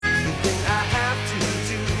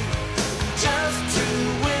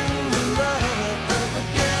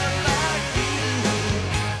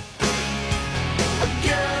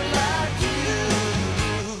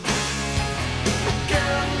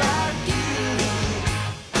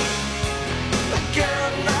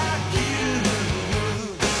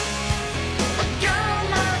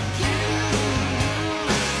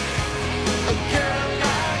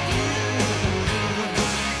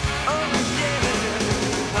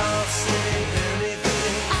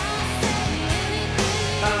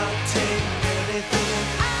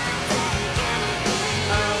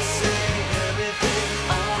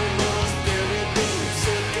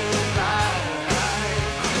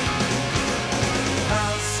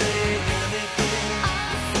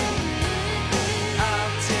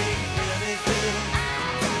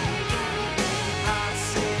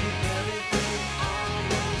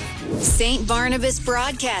St. Barnabas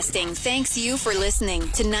Broadcasting thanks you for listening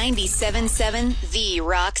to 97.7 The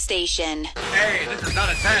Rock Station. Hey, this is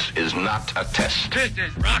not a test. This is not a test. This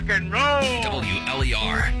is rock and roll.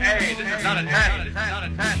 WLER. Hey, this is not a test. This is not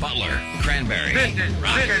a test. Butler, Cranberry. This is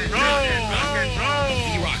rock and roll. Rock and roll.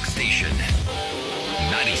 The Rock Station.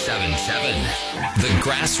 97.7. The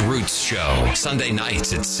Grassroots Show. Sunday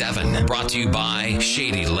nights at 7. Brought to you by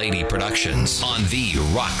Shady Lady Productions on The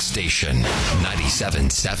Rock Station.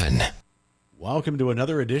 97.7. Welcome to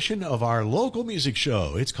another edition of our local music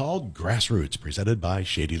show. It's called Grassroots, presented by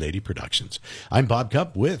Shady Lady Productions. I'm Bob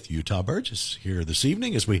Cupp with Utah Burgess here this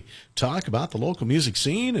evening as we talk about the local music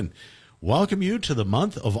scene and welcome you to the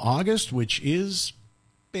month of August, which is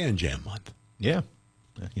Band Jam Month. Yeah.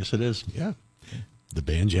 Yes, it is. Yeah. The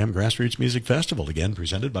Band Jam Grassroots Music Festival, again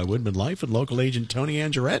presented by Woodman Life and local agent Tony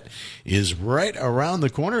Angerette, is right around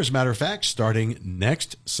the corner. As a matter of fact, starting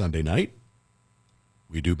next Sunday night,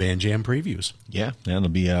 we do Band Jam previews. Yeah, that'll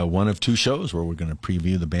be one of two shows where we're going to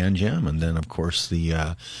preview the Band Jam, and then, of course, the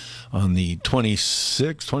on the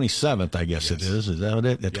 26th, 27th, I guess it is. Is that what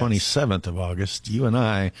it? The 27th of August, you and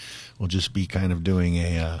I will just be kind of doing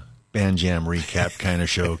a Band Jam recap kind of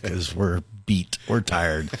show because we're beat. We're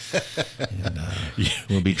tired. And,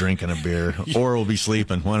 we'll be drinking a beer or we'll be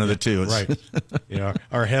sleeping, one of the two. Right.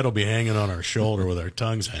 Our head will be hanging on our shoulder with our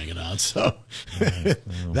tongues hanging out. So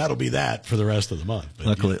that'll be that for the rest of the month.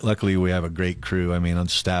 But, luckily, we have a great crew. I mean, on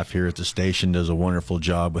staff here at the station does a wonderful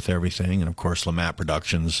job with everything. And, of course, Lamat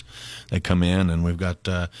Productions, they come in. And we've got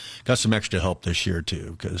some extra help this year,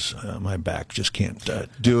 too, because my back just can't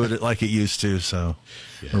do it like it used to. So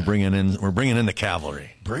we're bringing in the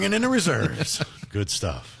cavalry. Bringing in the reserves. Good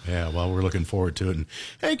stuff. Yeah, well, we're looking forward to it. And,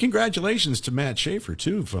 hey, congratulations to Matt Schaefer,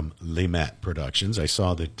 too, from Lamat Productions. I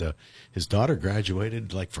saw that his daughter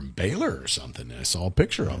graduated, like, from Baylor or something. I saw a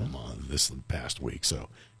picture of him this past week. So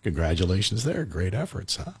congratulations there. Great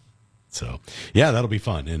efforts, huh? So, yeah, that'll be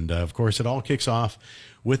fun. And, of course, it all kicks off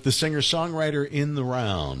with the singer-songwriter in the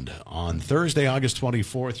round. On Thursday, August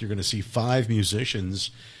 24th, you're going to see 5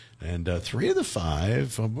 musicians. And 3 of the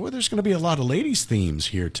 5, there's going to be a lot of ladies' themes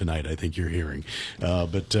here tonight, I think you're hearing.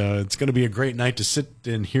 But it's going to be a great night to sit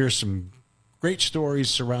and hear some great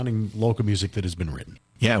stories surrounding local music that has been written.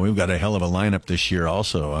 Yeah, we've got a hell of a lineup this year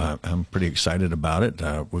also. I'm pretty excited about it.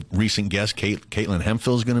 With recent guest, Caitlin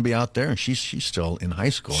Hemphill is going to be out there, and she's still in high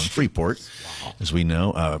school in Freeport, as we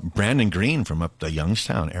know. Brandon Green from up the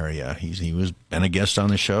Youngstown area, he was been a guest on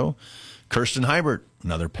the show. Kirsten Hybert,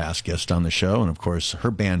 another past guest on the show, and of course her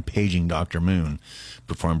band Paging Dr. Moon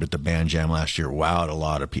performed at the Band Jam last year. Wowed a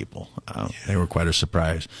lot of people. They were quite a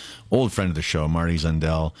surprise. Old friend of the show, Marty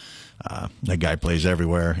Zundell. That guy plays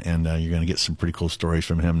everywhere, and you're going to get some pretty cool stories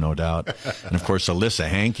from him, no doubt. And of course, Alyssa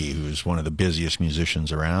Hankey, who's one of the busiest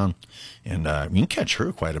musicians around, and you can catch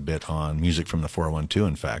her quite a bit on Music from the 412.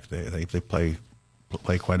 In fact, they play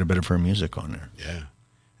quite a bit of her music on there. Yeah.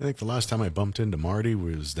 I think the last time I bumped into Marty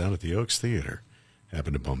was down at the Oaks Theater.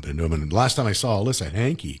 Happened to bump into him. And the last time I saw Alyssa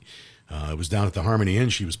Hankey, it was down at the Harmony Inn.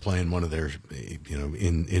 She was playing one of their,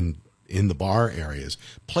 in the bar areas.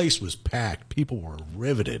 Place was packed. People were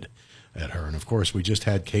riveted at her. And, of course, we just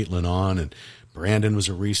had Caitlin on, and Brandon was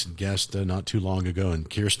a recent guest not too long ago. And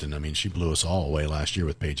Kirsten, I mean, she blew us all away last year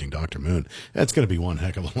with Paging Dr. Moon. That's going to be one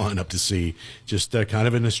heck of a lineup to see. Just kind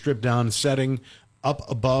of in a stripped-down setting up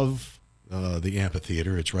above the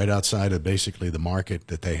amphitheater. It's right outside of basically the market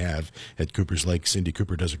that they have at Cooper's Lake. Cindy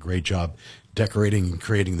Cooper does a great job decorating and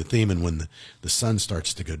creating the theme, and when the sun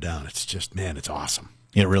starts to go down, it's just, man, it's awesome.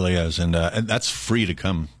 It really is, and that's free to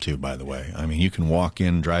come to, by the way. I mean, you can walk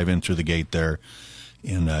in, drive in through the gate there,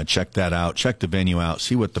 and check that out, check the venue out,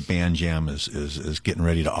 see what the Band Jam is getting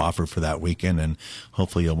ready to offer for that weekend, and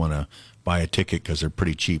hopefully you'll want to buy a ticket because they're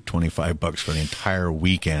pretty cheap, $25 for the entire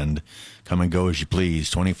weekend. Come and go as you please,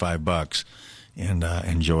 $25, and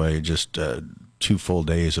enjoy just 2 full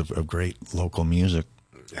days of great local music.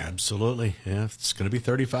 Absolutely. Yeah, it's going to be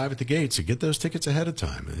 $35 at the gate, so get those tickets ahead of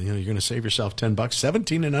time. You're going to save yourself $10.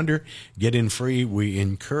 17 and under, get in free. We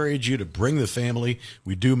encourage you to bring the family.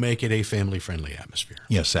 We do make it a family-friendly atmosphere.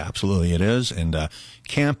 Yes, absolutely it is, and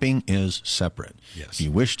camping is separate. Yes. If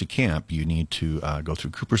you wish to camp, you need to go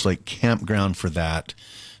through Cooper's Lake Campground for that.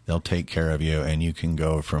 They'll take care of you, and you can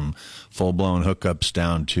go from full-blown hookups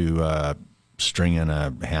down to stringing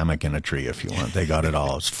a hammock in a tree if you want. They got it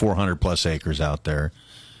all. It's 400-plus acres out there.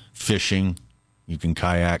 Fishing, you can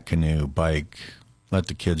kayak, canoe, bike, let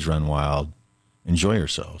the kids run wild, enjoy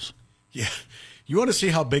yourselves. Yeah. You want to see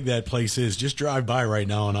how big that place is? Just drive by right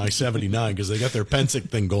now on I-79 because they got their Pensick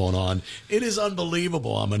thing going on. It is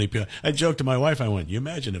unbelievable how many people. I joked to my wife, I went, you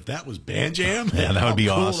imagine if that was Band Jam? Yeah, that would be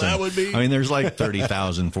cool awesome. That would be. I mean, there's like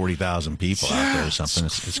 30,000, 40,000 people out there or something.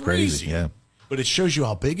 It's crazy. Yeah. But it shows you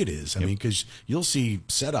how big it is. I mean, because you'll see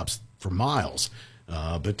setups for miles.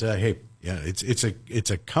 Hey, yeah, it's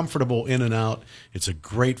a comfortable in and out. It's a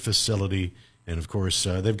great facility. And, of course,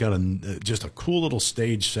 they've got just a cool little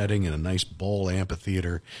stage setting and a nice bowl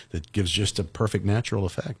amphitheater that gives just a perfect natural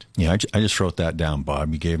effect. Yeah, I just wrote that down,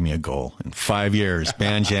 Bob. You gave me a goal. In 5 years,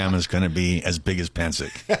 Band Jam is going to be as big as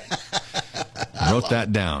Pensick. I wrote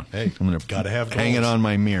that down. Hey, I'm going to hang it on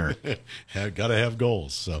my mirror. Got to have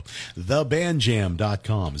goals. So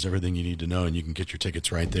thebandjam.com is everything you need to know, and you can get your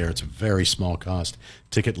tickets right there. It's a very small cost.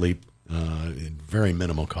 Ticket Leap. Very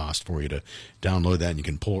minimal cost for you to download that, and you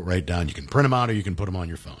can pull it right down. You can print them out, or you can put them on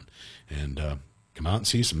your phone. And come out and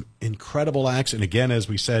see some incredible acts. And again, as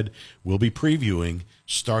we said, we'll be previewing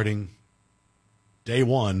starting day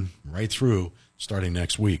one right through starting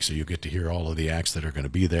next week. So you'll get to hear all of the acts that are going to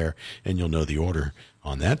be there, and you'll know the order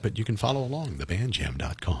on that. But you can follow along,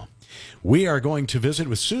 thebandjam.com. We are going to visit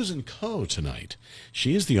with Susan Coe tonight.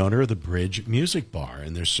 She is the owner of the Bridge Music Bar,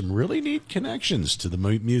 and there's some really neat connections to the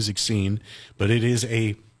music scene, but it is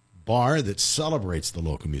a bar that celebrates the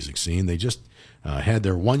local music scene. They just had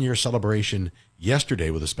their one-year celebration yesterday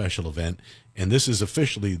with a special event, and this is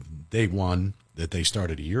officially day one that they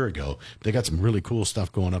started a year ago. They got some really cool stuff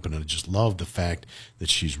going up, and I just love the fact that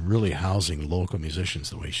she's really housing local musicians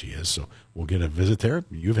the way she is. So we'll get a visit there.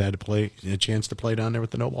 You've had a chance to play down there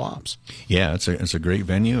with the Noble Ops. Yeah, it's a great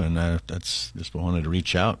venue, and that's just wanted to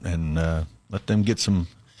reach out and let them get some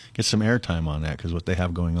airtime on that, because what they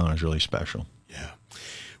have going on is really special. Yeah.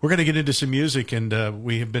 We're going to get into some music, and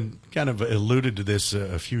we have been kind of alluded to this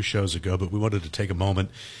a few shows ago, but we wanted to take a moment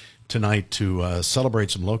tonight to celebrate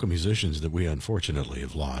some local musicians that we unfortunately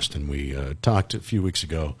have lost. And we talked a few weeks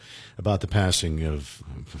ago about the passing of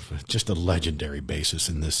just a legendary bassist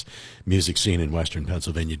in this music scene in Western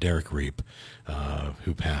Pennsylvania, Derek Reep,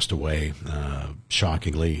 who passed away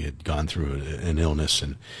shockingly. He had gone through an illness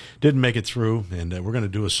and didn't make it through. And we're going to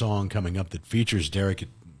do a song coming up that features Derek. It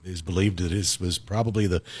is believed that this was probably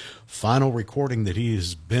the final recording that he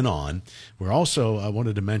has been on. We're also, I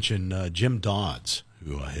wanted to mention Jim Dodds,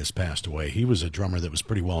 who has passed away. He was a drummer that was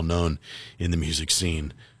pretty well known in the music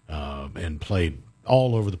scene and played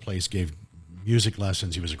all over the place, gave music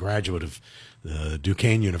lessons. He was a graduate of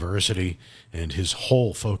Duquesne University, and his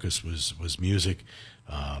whole focus was music.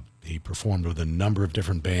 He performed with a number of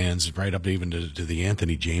different bands, right up even to the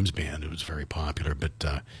Anthony James Band. It was very popular,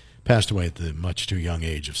 but passed away at the much too young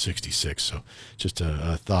age of 66. So just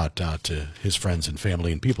a thought out to his friends and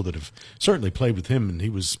family and people that have certainly played with him. And he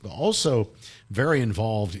was also very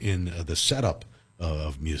involved in the setup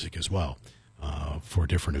of music as well for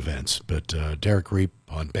different events. But Derek Reep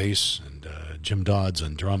on bass and Jim Dodds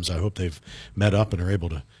on drums, I hope they've met up and are able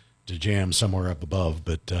to jam somewhere up above.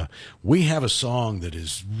 But we have a song that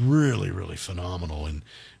is really, really phenomenal. And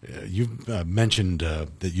you've mentioned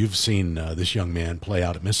that you've seen this young man play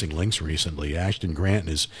out at Missing Links recently, Ashton Grant and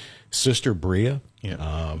his sister Bria.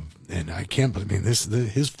 Yeah. And I can't believe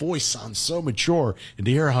his voice sounds so mature, and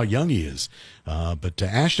to hear how young he is. But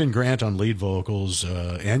Ashton Grant on lead vocals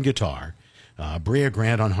and guitar, Bria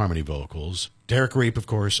Grant on harmony vocals, Derek Reep, of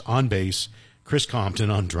course, on bass, Chris Compton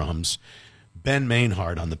on drums, Ben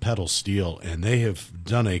Mainhard on the pedal steel, and they have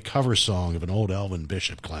done a cover song of an old Elvin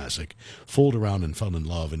Bishop classic, Fooled Around and Fell in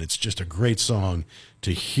Love, and it's just a great song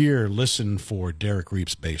to listen for Derek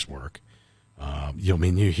Reep's bass work. You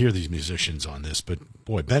hear these musicians on this, but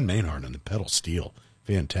boy, Ben Mainhard on the pedal steel,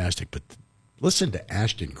 fantastic. But listen to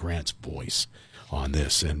Ashton Grant's voice on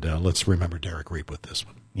this, and let's remember Derek Reep with this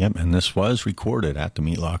one. Yep, and this was recorded at the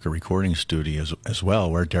Meat Locker recording studio as well,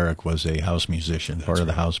 where Derek was a house musician, part of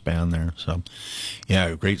the house band there. So,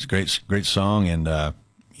 yeah, great song, and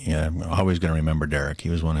I'm always going to remember Derek. He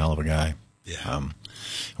was one hell of a guy. Yeah.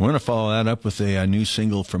 We're going to follow that up with a new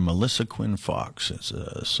single from Melissa Quinn Fox. It's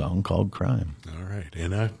a song called Crime. All right.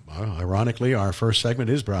 And ironically, our first segment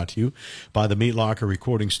is brought to you by the Meat Locker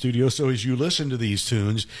recording studio. So as you listen to these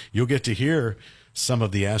tunes, you'll get to hear some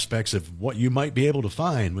of the aspects of what you might be able to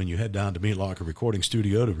find when you head down to Meat Locker Recording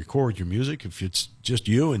Studio to record your music. If it's just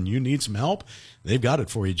you and you need some help, they've got it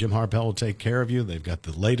for you. Jim Harpel will take care of you. They've got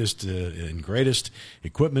the latest and greatest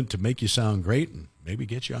equipment to make you sound great and maybe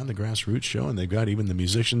get you on the Grassroots Show, and they've got even the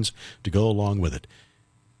musicians to go along with it.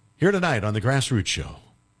 Here tonight on the Grassroots Show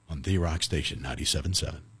on The Rock Station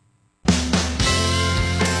 97.7.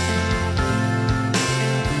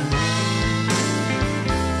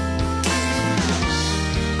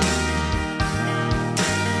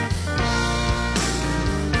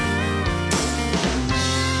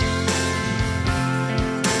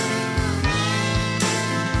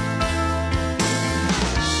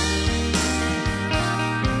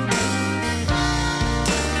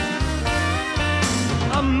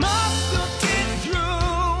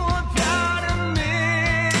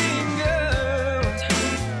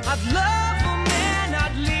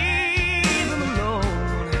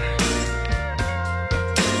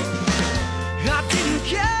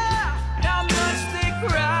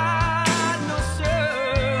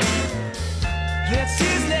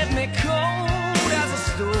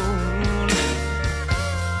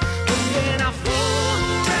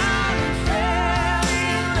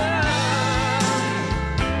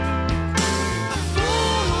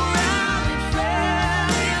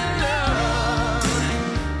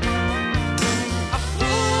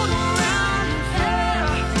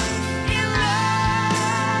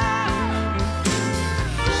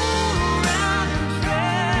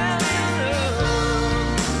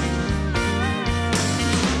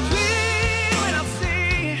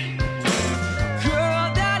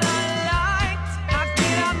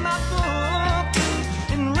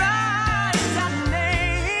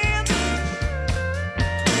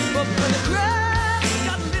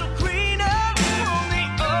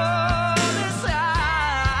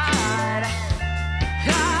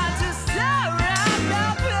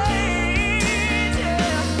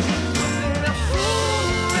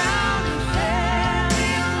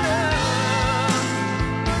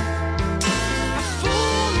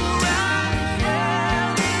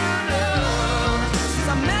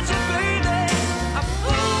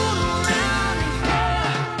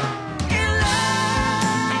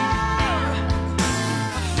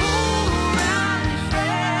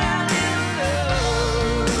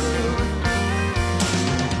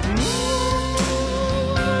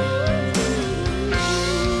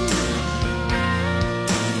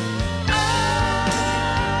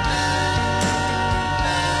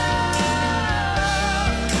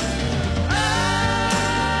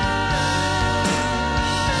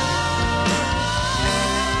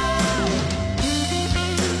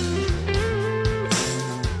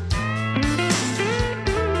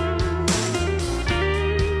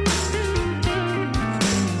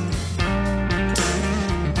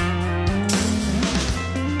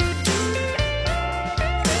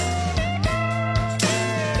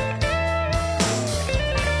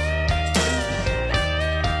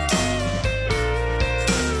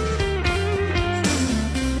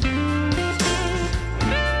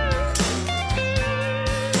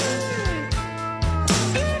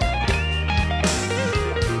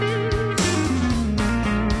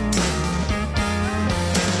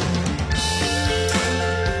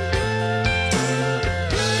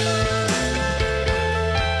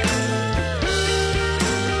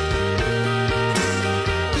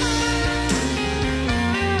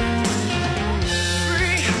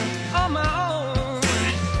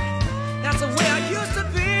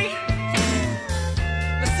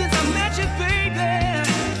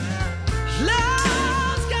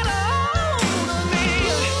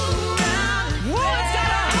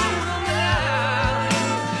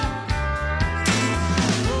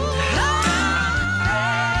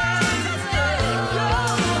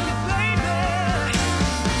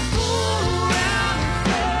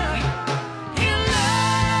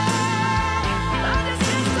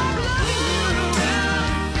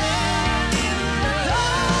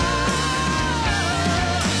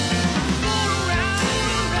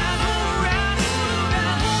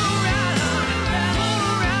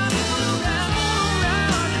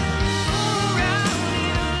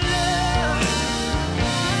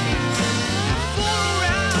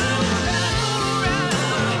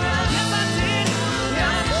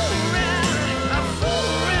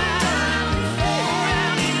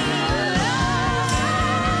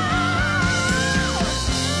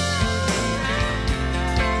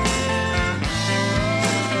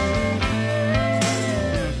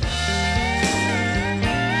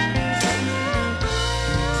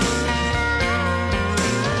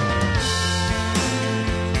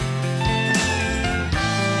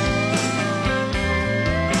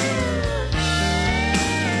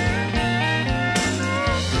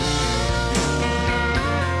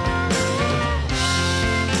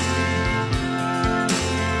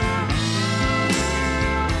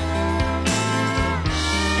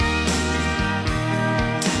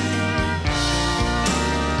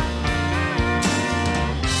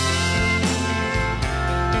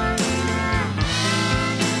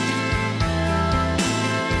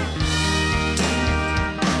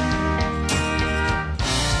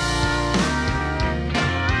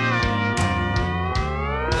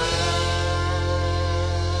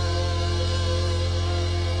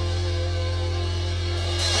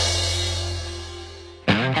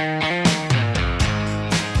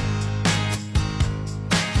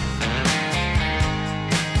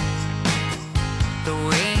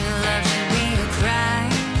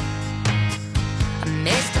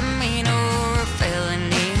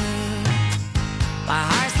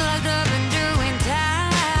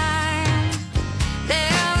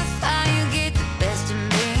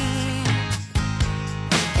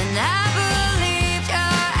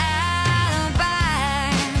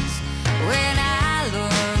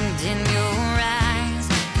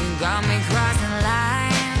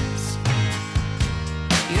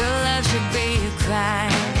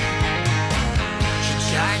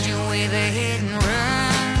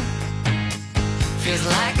 just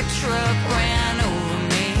like a truck ran over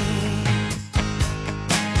me.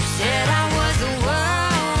 Said I was the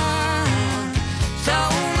one,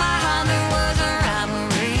 told my heart there was a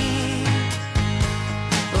robbery,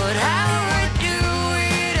 but I would do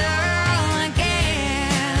it all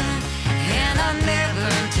again, and I never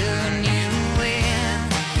turn you in.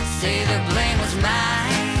 Say the blame was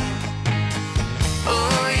mine.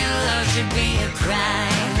 Oh, your love should be a crime.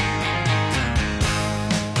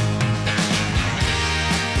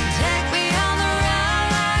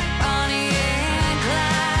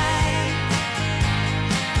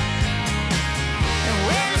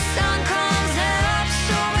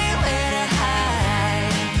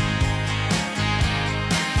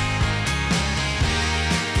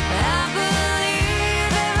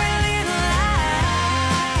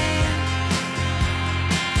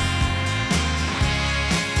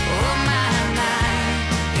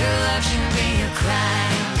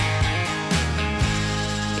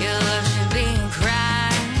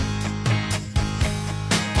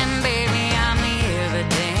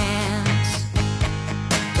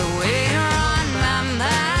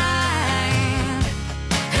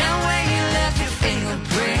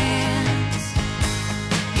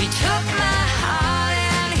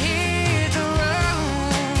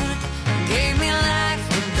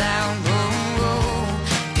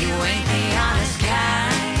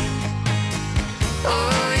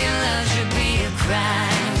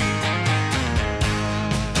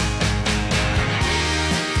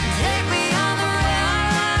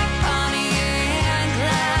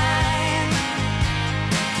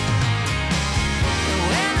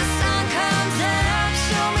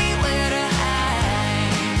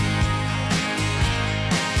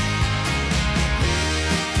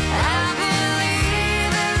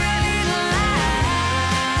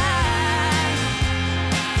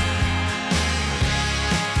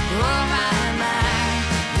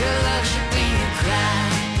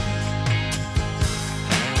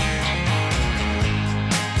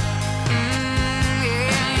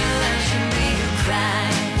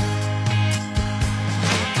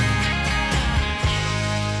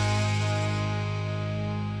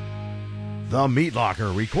 The Meat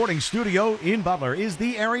Locker Recording Studio in Butler is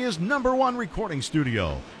the area's #1 recording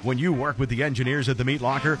studio. When you work with the engineers at the Meat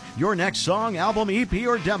Locker, your next song, album, EP,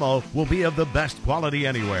 or demo will be of the best quality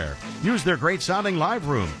anywhere. Use their great sounding live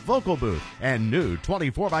room, vocal booth, and new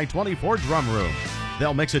 24x24 drum room.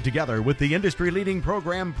 They'll mix it together with the industry-leading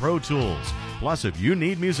program Pro Tools. Plus, if you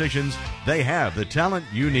need musicians, they have the talent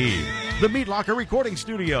you need. The Meat Locker Recording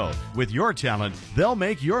Studio. With your talent, they'll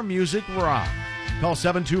make your music rock. Call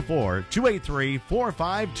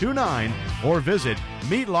 724-283-4529 or visit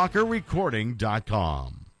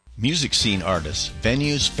meatlockerrecording.com. Music scene artists,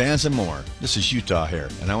 venues, fans, and more. This is Utah here,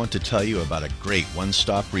 and I want to tell you about a great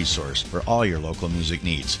one-stop resource for all your local music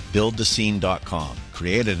needs. BuildTheScene.com.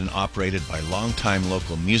 Created and operated by longtime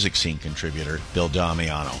local music scene contributor Bill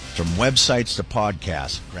Damiano. From websites to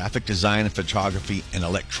podcasts, graphic design and photography, and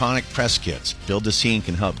electronic press kits, Build the Scene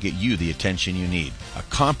can help get you the attention you need. A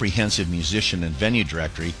comprehensive musician and venue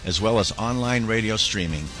directory, as well as online radio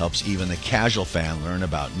streaming, helps even the casual fan learn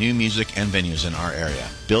about new music and venues in our area.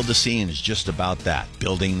 Build the Scene is just about that,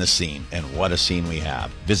 building the scene. And what a scene we have.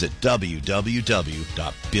 Visit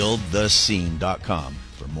www.buildthescene.com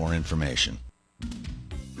for more information.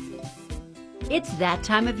 It's that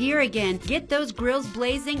time of year again. Get those grills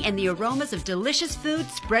blazing and the aromas of delicious food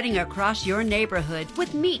spreading across your neighborhood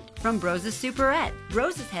with meat from Rose's Superette.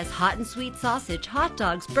 Rose's has hot and sweet sausage, hot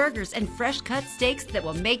dogs, burgers, and fresh cut steaks that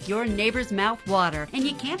will make your neighbor's mouth water. And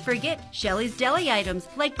you can't forget Shelley's deli items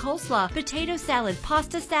like coleslaw, potato salad,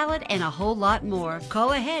 pasta salad, and a whole lot more.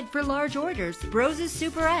 Call ahead for large orders. Rose's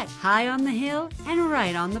Superette, high on the hill and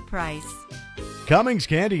right on the price. Cummings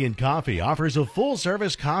Candy and Coffee offers a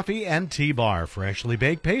full-service coffee and tea bar, freshly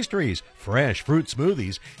baked pastries, fresh fruit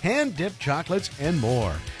smoothies, hand-dipped chocolates, and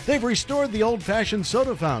more. They've restored the old-fashioned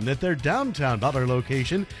soda fountain at their downtown Butler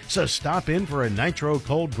location, so stop in for a nitro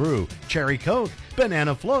cold brew, cherry coke,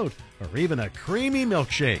 banana float, or even a creamy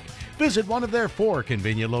milkshake. Visit one of their 4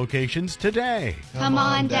 convenient locations today. Come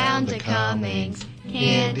on down to Cummings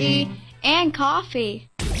Candy and Coffee.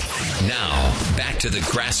 Now, back to the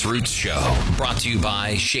Grassroots Show, brought to you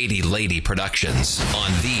by Shady Lady Productions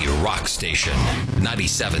on the Rock Station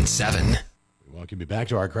 97.7. We welcome you back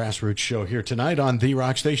to our Grassroots Show here tonight on the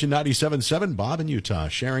Rock Station 97.7. Bob in Utah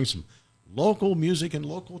sharing some local music and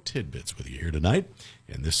local tidbits with you here tonight.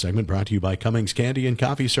 And this segment brought to you by Cummings Candy and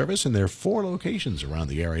Coffee Service, and there are 4 locations around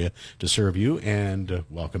the area to serve you and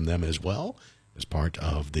welcome them as well as part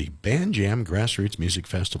of the Band Jam Grassroots Music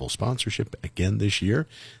Festival sponsorship again this year.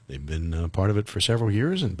 They've been part of it for several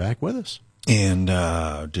years and back with us. And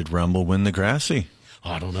did Rumble win the Grassy?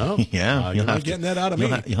 I don't know. Yeah, you're not getting that out of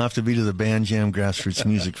me. You'll have to be to the Band Jam Grassroots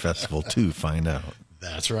Music Festival to find out.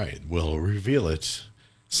 That's right. We'll reveal it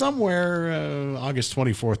somewhere August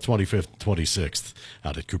 24th, 25th, 26th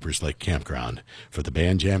out at Cooper's Lake Campground for the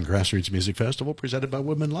Band Jam Grassroots Music Festival presented by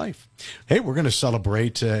Woodman Life. Hey, we're going to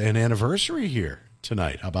celebrate an anniversary here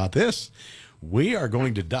tonight. How about this? We are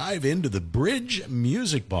going to dive into the Bridge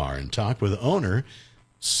Music Bar and talk with owner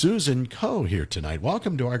Susan Coe here tonight.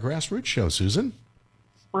 Welcome to our Grassroots Show, Susan.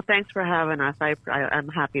 Well, thanks for having us. I'm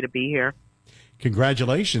happy to be here.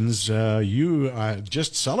 Congratulations. You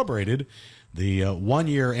just celebrated the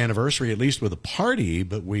 1-year anniversary, at least with a party,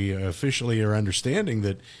 but we officially are understanding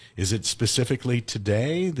that, is it specifically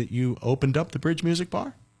today that you opened up the Bridge Music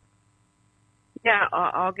Bar? Yeah,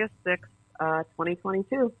 August 6th,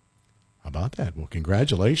 2022. How about that? Well,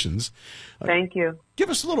 congratulations. Thank you. Give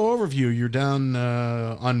us a little overview. You're down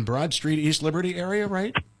on Broad Street, East Liberty area,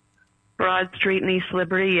 right? Broad Street and East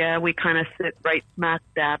Liberty, yeah. We kind of sit right smack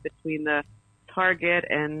dab between the Target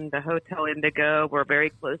and the Hotel Indigo. We're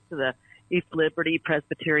very close to the East Liberty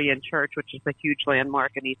Presbyterian Church, which is a huge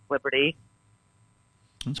landmark in East Liberty.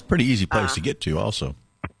 It's a pretty easy place to get to also.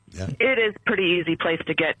 Yeah. It is a pretty easy place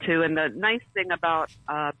to get to. And the nice thing about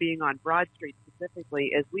being on Broad Street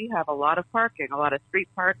specifically is we have a lot of parking, a lot of street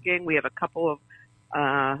parking. We have a couple of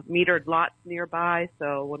metered lots nearby.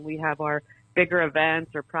 So when we have our bigger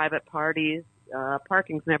events or private parties,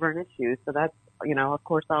 parking's never an issue. So that's, of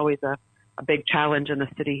course, always a big challenge in the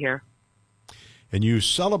city here. And you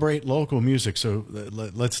celebrate local music. So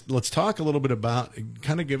let's talk a little bit about,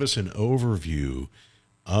 kind of give us an overview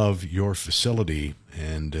of your facility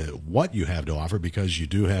and what you have to offer, because you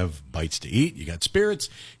do have bites to eat, you got spirits,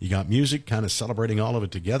 you got music, kind of celebrating all of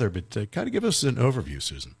it together. But kind of give us an overview,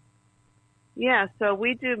 Susan. Yeah, so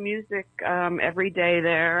we do music every day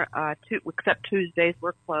there, except Tuesdays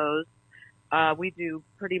we're closed. We do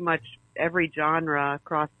pretty much every genre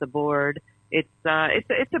across the board. It's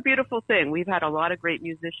a beautiful thing. We've had a lot of great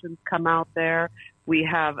musicians come out there. We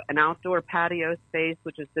have an outdoor patio space,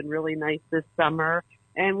 which has been really nice this summer.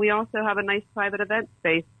 And we also have a nice private event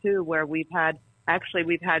space, too, where we've had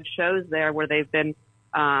shows there where they've been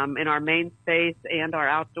in our main space and our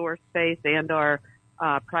outdoor space and our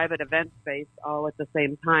private event space all at the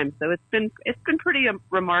same time. So it's been pretty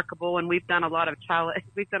remarkable, and we've done a lot of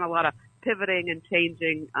pivoting and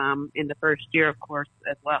changing in the first year, of course,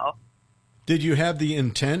 as well. Did you have the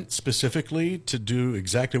intent specifically to do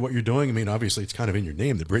exactly what you're doing? I mean, obviously it's kind of in your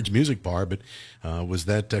name, the Bridge Music Bar, but was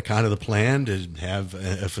that kind of the plan, to have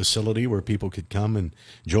a facility where people could come and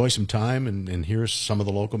enjoy some time and hear some of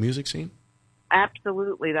the local music scene?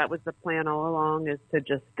 Absolutely. That was the plan all along, is to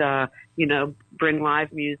just, bring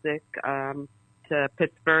live music to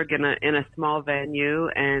Pittsburgh in a small venue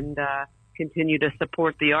and continue to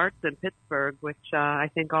support the arts in Pittsburgh, which I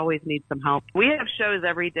think always needs some help. We have shows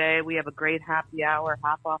every day. We have a great happy hour,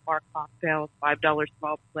 half off our cocktails, $5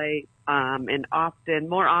 small plate, and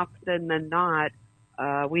more often than not,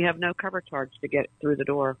 we have no cover charge to get through the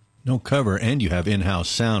door. No cover, and you have in-house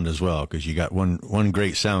sound as well, because you got one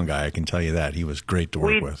great sound guy, I can tell you that. He was great to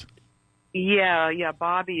work with. Yeah,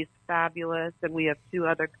 Bobby's fabulous, and we have two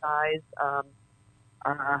other guys,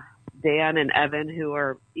 Dan and Evan, who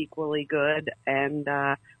are equally good, and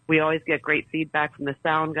we always get great feedback from the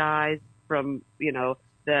sound guys, from the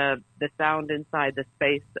sound inside the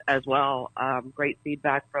space as well. Great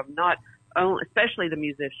feedback from not only, especially the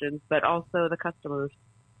musicians, but also the customers.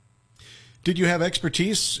 Did you have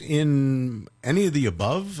expertise in any of the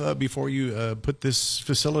above before you put this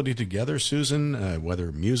facility together, Susan,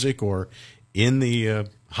 whether music or in the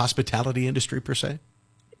hospitality industry per se?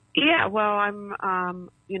 Yeah, well, I'm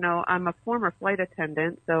a former flight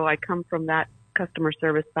attendant, so I come from that customer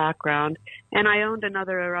service background, and I owned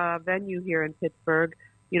another venue here in Pittsburgh,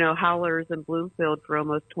 Howlers in Bloomfield, for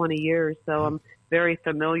almost 20 years, so I'm very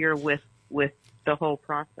familiar with the whole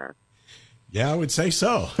process. Yeah, I would say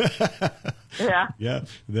so. Yeah. Yeah,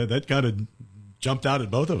 that kind of jumped out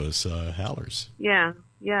at both of us, Howlers. Yeah.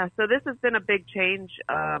 So this has been a big change.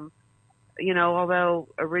 Although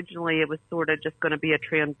originally it was sort of just going to be a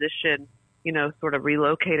transition, sort of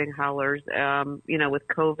relocating Howlers, with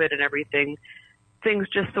COVID and everything, things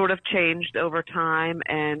just sort of changed over time.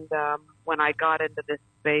 And when I got into this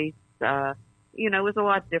space, it was a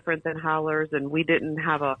lot different than Howlers, and we didn't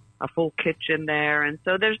have a full kitchen there. And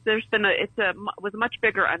so there's been it was a much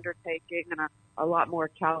bigger undertaking and a lot more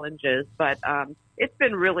challenges, but it's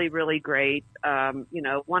been really, really great.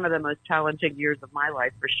 One of the most challenging years of my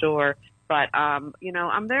life for sure. But, I'm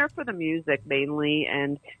there for the music mainly,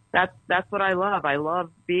 and that's what I love. I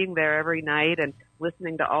love being there every night and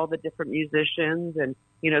listening to all the different musicians and,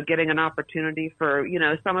 getting an opportunity for,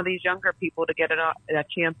 some of these younger people to get a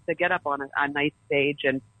chance to get up on a nice stage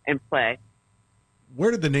and play.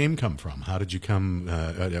 Where did the name come from? How did you come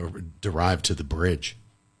derive to the Bridge?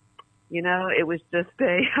 It was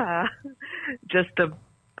just a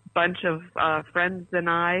bunch of friends and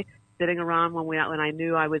I sitting around when I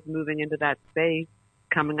knew I was moving into that space,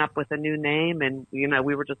 coming up with a new name, and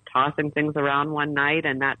we were just tossing things around one night,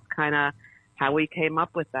 and that's kind of how we came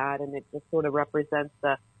up with that. And it just sort of represents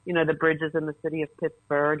the bridges in the city of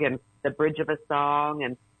Pittsburgh and the bridge of a song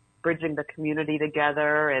and bridging the community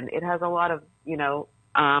together, and it has a lot of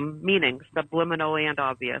meaning, subliminal and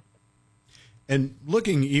obvious. And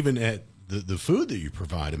looking even at the food that you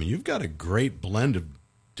provide, I mean, you've got a great blend of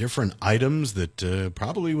different items that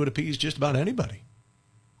probably would appease just about anybody.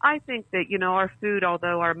 I think that, our food,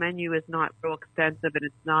 although our menu is not real extensive and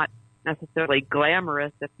it's not necessarily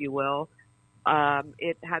glamorous, if you will,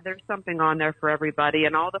 there's something on there for everybody,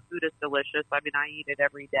 and all the food is delicious. I mean, I eat it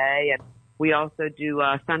every day, and we also do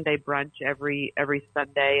Sunday brunch every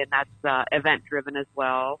Sunday, and that's event driven as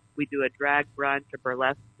well. We do a drag brunch, a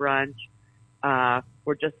burlesque brunch.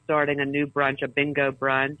 We're just starting a new brunch, a bingo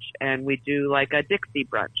brunch, and we do like a Dixie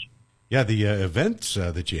brunch. Yeah, the events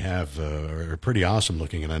that you have are pretty awesome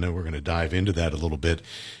looking, and I know we're going to dive into that a little bit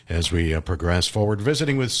as we progress forward.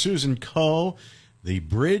 Visiting with Susan Coe, the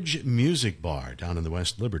Bridge Music Bar down in the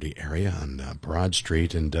West Liberty area on Broad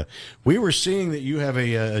Street. And we were seeing that you have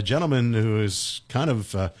a gentleman who has kind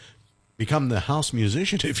of become the house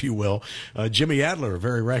musician, if you will, Jimmy Adler, a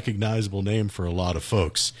very recognizable name for a lot of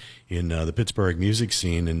folks in the Pittsburgh music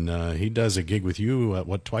scene. And he does a gig with you,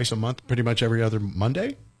 twice a month, pretty much every other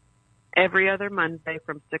Monday? Every other Monday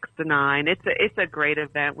from 6 to 9. It's a great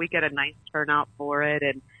event. We get a nice turnout for it,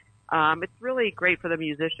 and it's really great for the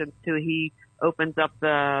musicians, too. He opens up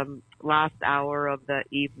the last hour of the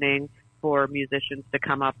evening for musicians to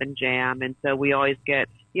come up and jam. And so we always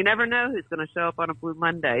you never know who's going to show up on a Blue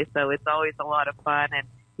Monday. So it's always a lot of fun. And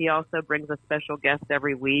he also brings a special guest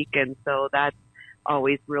every week. And so that's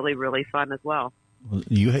always really, really fun as well.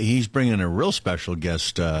 He's bringing a real special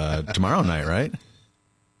guest tomorrow night, right?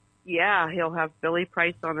 Yeah, he'll have Billy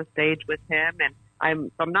Price on the stage with him. And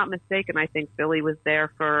if I'm not mistaken, I think Billy was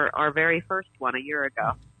there for our very first one a year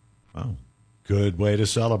ago. Wow. Good way to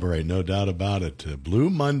celebrate, no doubt about it.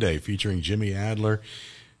 Blue Monday featuring Jimmy Adler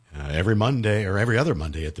every Monday or every other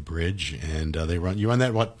Monday at the Bridge. And you run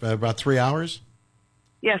that, about 3 hours?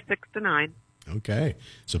 Yeah, 6 to 9. Okay.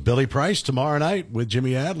 So Billy Price tomorrow night with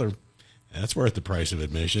Jimmy Adler. That's worth the price of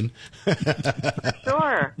admission.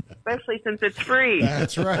 Sure, especially since it's free.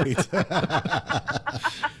 That's right.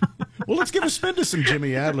 Well, let's give a spin to some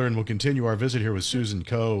Jimmy Adler, and we'll continue our visit here with Susan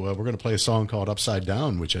Coe. We're going to play a song called Upside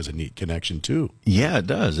Down, which has a neat connection, too. Yeah, it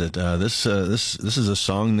does. This is a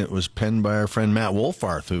song that was penned by our friend Matt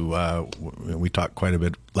Wolfarth, who we talked quite a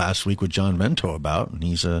bit last week with John Vento about, and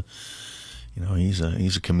he's a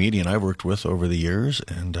comedian I've worked with over the years,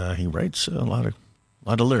 and he writes a lot of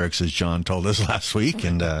lyrics, as John told us last week,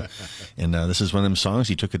 and this is one of them songs.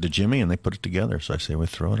 He took it to Jimmy, and they put it together. So I say we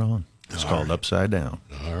throw it on. It's called Upside Down.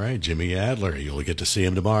 All right, Jimmy Adler. You'll get to see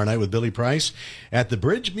him tomorrow night with Billy Price at the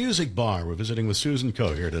Bridge Music Bar. We're visiting with Susan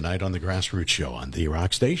Coe here tonight on the Grassroots Show on The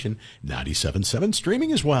Rock Station 97.7,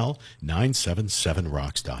 streaming as well,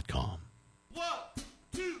 977rocks.com.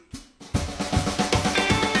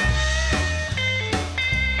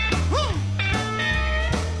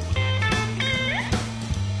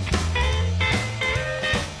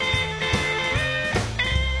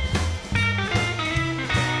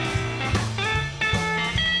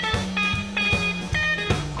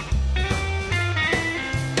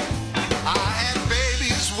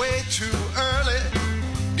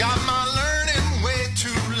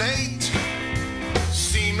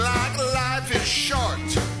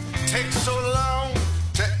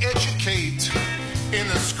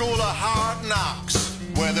 School of hard knocks,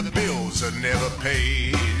 where the bills are never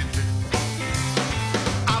paid.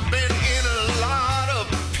 I've been in a lot of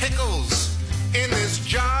pickles in this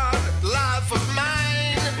jarred life of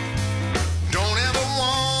mine. Don't ever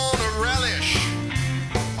want to relish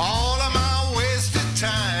all of my wasted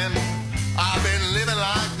time. I've been living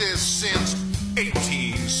like this since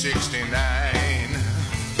 1869.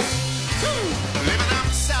 Living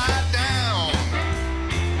upside down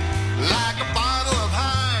like a bottle of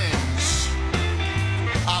Heinz.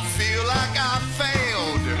 I feel like I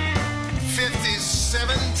failed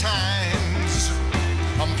 57 times.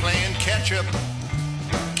 I'm playing catch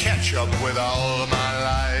up with all of my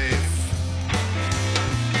life.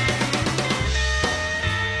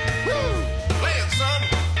 Woo! Play it, son.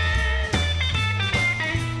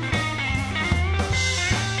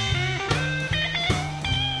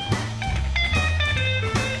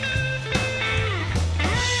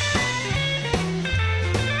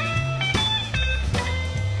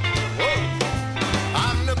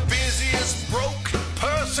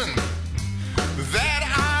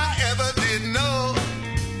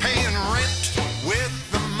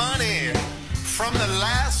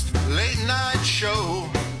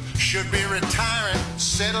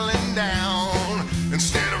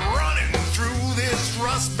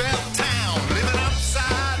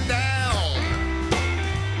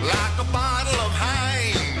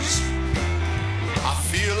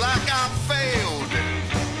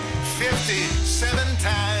 57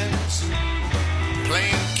 times.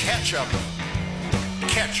 Playing catch up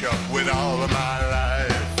with all of my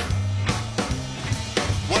life.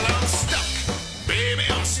 Well, I'm stuck, baby,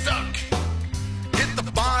 I'm stuck. Hit the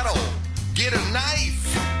bottle, get a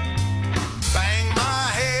knife. Bang my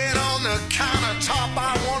head on the countertop.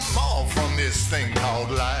 I want more from this thing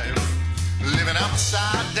called life. Living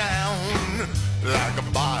upside down like a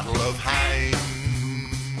bottle of Heinz.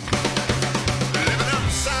 Living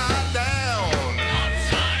upside down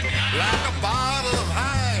like a bottle of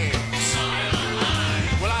Heinz.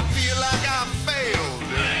 Well, I feel like I failed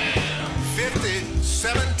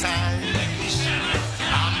 57 times.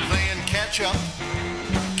 I'm playing catch up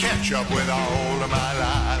with all of my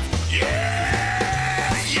life.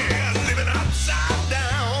 Yeah, yeah, living upside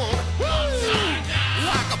down,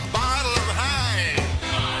 like a bottle of Heinz.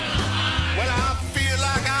 Well, I feel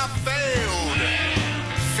like I failed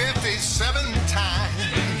 57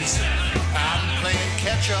 times. I'm playing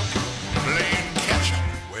catch up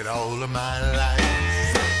with all of my life.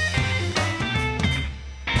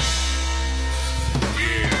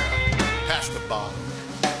 Yeah, pass the bottle.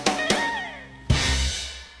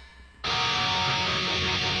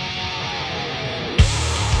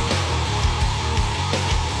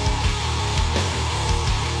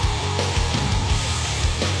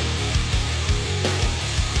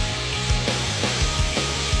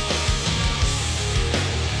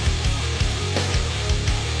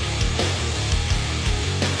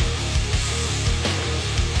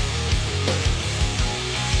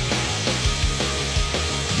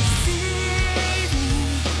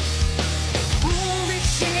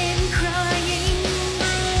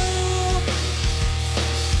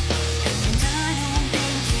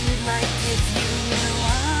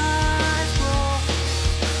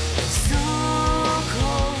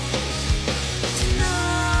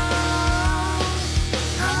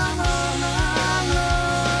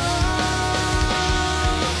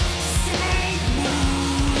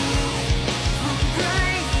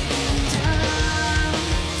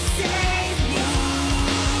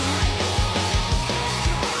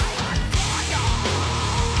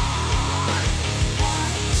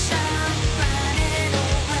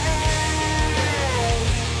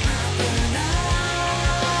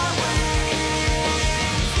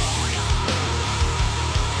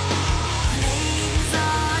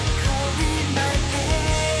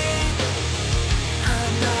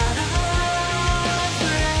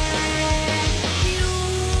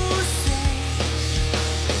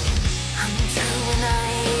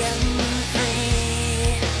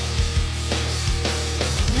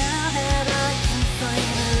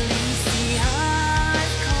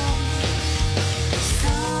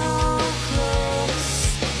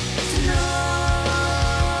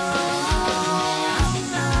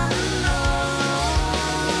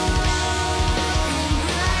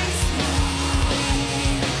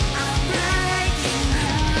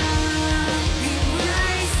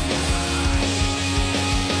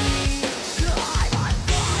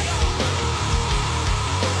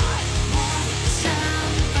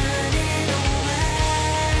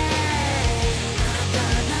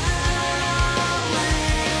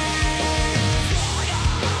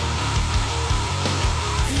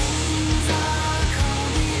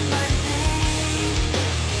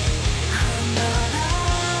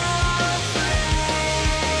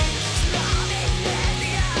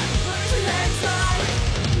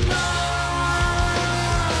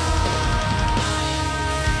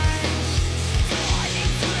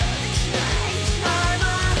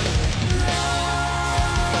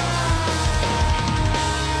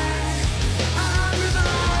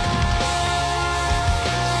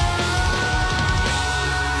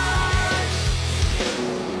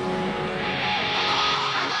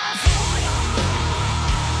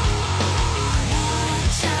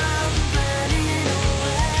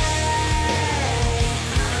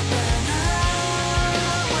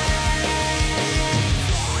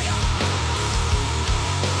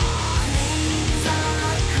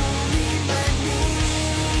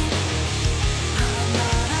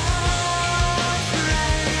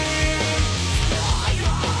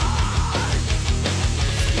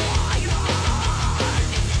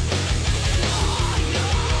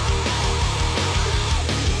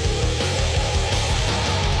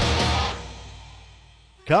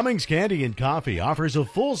 Cummings Candy and Coffee offers a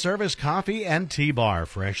full-service coffee and tea bar,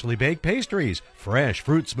 freshly baked pastries, fresh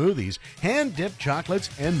fruit smoothies, hand-dipped chocolates,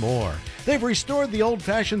 and more. They've restored the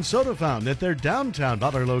old-fashioned soda fountain at their downtown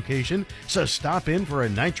Butler location, so stop in for a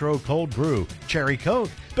nitro cold brew, cherry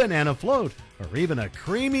coke, banana float, or even a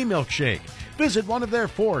creamy milkshake. Visit one of their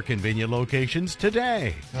 4 convenient locations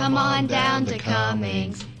today. Come on down to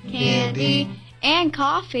Cummings. Candy and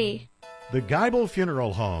coffee. The Geibel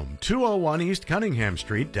Funeral Home, 201 East Cunningham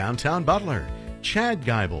Street, downtown Butler. Chad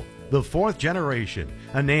Geibel, the 4th generation,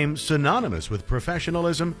 a name synonymous with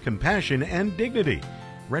professionalism, compassion, and dignity.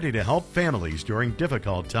 Ready to help families during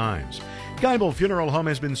difficult times. Geibel Funeral Home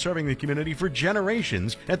has been serving the community for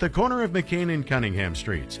generations at the corner of McCain and Cunningham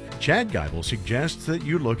Streets. Chad Geibel suggests that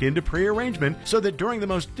you look into pre-arrangement so that during the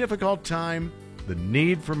most difficult time, the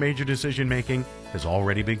need for major decision-making has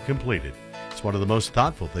already been completed. It's one of the most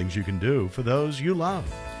thoughtful things you can do for those you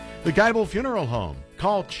love. The Geibel Funeral Home.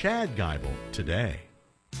 Call Chad Geibel today.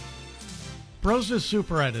 Brose's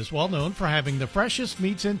Superette is well known for having the freshest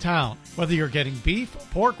meats in town. Whether you're getting beef,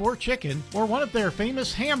 pork, or chicken, or one of their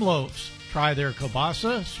famous ham loaves, try their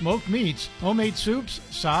kielbasa, smoked meats, homemade soups,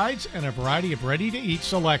 sides, and a variety of ready-to-eat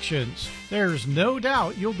selections. There's no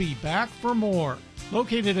doubt you'll be back for more.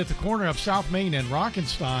 Located at the corner of South Main and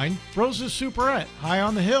Rockenstein, Brose's Superette, high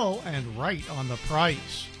on the hill and right on the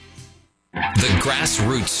price. The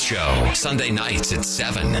Grassroots Show, Sunday nights at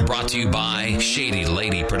 7. Brought to you by Shady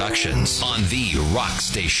Lady Productions on the Rock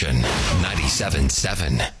Station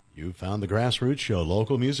 97.7. You found the Grassroots Show,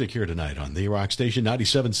 local music here tonight on the Rock Station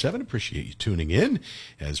 97.7. Appreciate you tuning in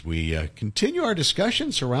as we continue our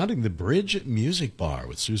discussion surrounding the Bridge Music Bar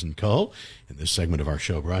with Susan Cole. In this segment of our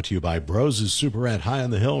show, brought to you by Brose's Superette, high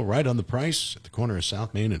on the hill, right on the price, at the corner of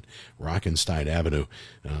South Main and Rockenstein Avenue.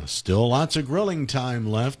 Still lots of grilling time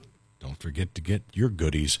left. Don't forget to get your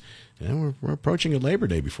goodies. And we're approaching a Labor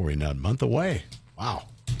Day before you know, a month away. Wow.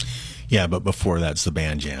 Yeah, but before that's the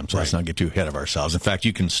band jam, so let's not get too ahead of ourselves. In fact,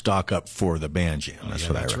 you can stock up for the band jam. That's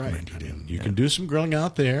what I recommend you do. You can do some grilling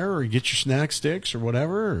out there, or get your snack sticks or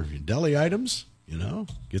whatever, or your deli items,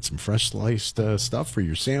 get some fresh sliced stuff for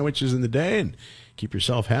your sandwiches in the day and keep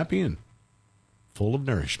yourself happy and full of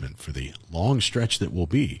nourishment for the long stretch that will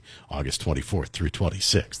be August 24th through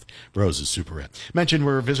 26th. Brose's Superette. Mentioned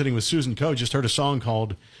we're visiting with Susan Coe. Just heard a song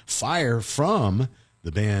called Fire from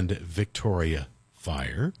the band Victoria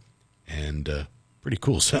Fire. And pretty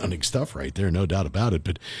cool sounding stuff right there, no doubt about it.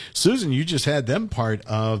 But Susan, you just had them part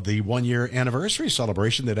of the 1-year anniversary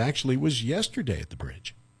celebration that actually was yesterday at the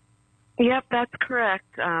Bridge. Yep, that's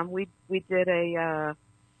correct. We did a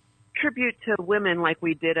tribute to women like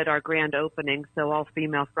we did at our grand opening, so all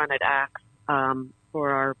female fronted acts for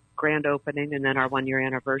our grand opening and then our 1-year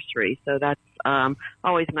anniversary. So that's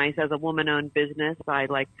always nice. As a woman-owned business, I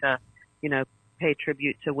like to, pay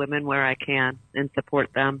tribute to women where I can and support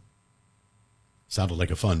them. Sounded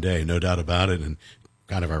like a fun day, no doubt about it. And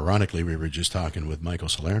kind of ironically, we were just talking with Michael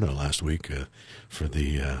Salerno last week for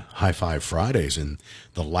the High Five Fridays, and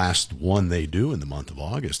the last one they do in the month of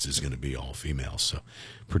August is going to be all females. So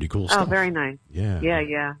pretty cool stuff. Oh, very nice.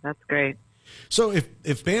 Yeah, that's great. So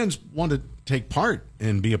if bands want to take part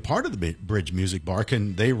and be a part of the Bridge Music Bar,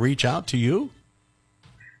 can they reach out to you?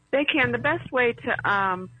 They can. The best way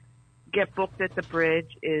to get booked at the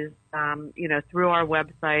Bridge is, through our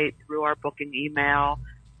website, through our booking email.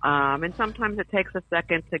 And sometimes it takes a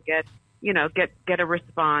second to get a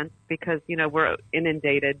response because, we're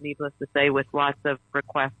inundated, needless to say, with lots of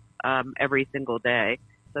requests every single day.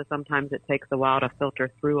 So sometimes it takes a while to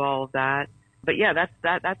filter through all of that. But yeah,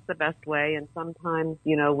 that's the best way. And sometimes,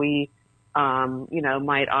 we,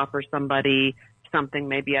 might offer somebody something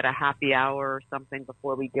maybe at a happy hour or something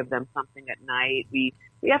before we give them something at night. We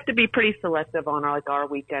have to be pretty selective on our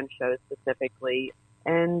weekend shows specifically.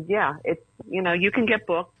 And yeah, it's, you can get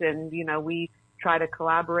booked and, we try to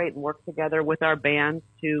collaborate and work together with our bands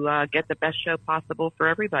to get the best show possible for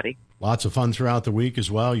everybody. Lots of fun throughout the week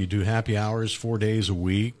as well. You do happy hours 4 days a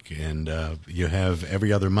week, and you have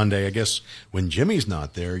every other Monday. I guess when Jimmy's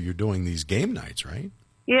not there, you're doing these game nights, right?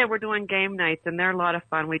 Yeah, we're doing game nights, and they're a lot of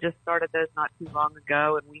fun. We just started those not too long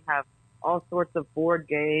ago, and we have all sorts of board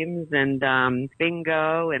games and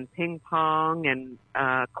bingo and ping pong and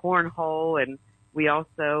cornhole, and we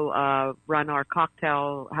also run our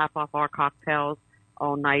half off our cocktails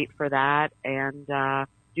all night for that, and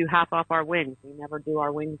do half off our wings. We never do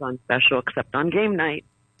our wings on special except on game night.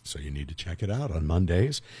 So you need to check it out on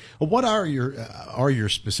Mondays. What are your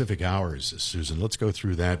specific hours, Susan? Let's go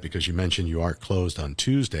through that because you mentioned you are closed on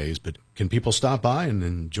Tuesdays, but can people stop by and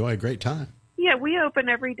enjoy a great time? Yeah, we open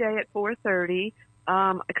every day at 4:30,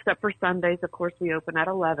 except for Sundays. Of course, we open at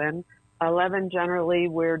 11. 11 generally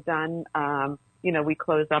we're done. We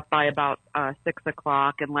close up by about 6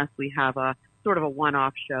 o'clock unless we have a sort of a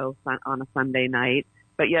one-off show on a Sunday night.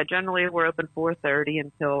 But yeah, generally we're open 4:30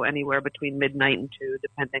 until anywhere between midnight and 2,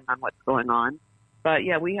 depending on what's going on. But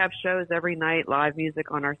yeah, we have shows every night, live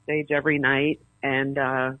music on our stage every night. And,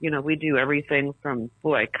 we do everything from,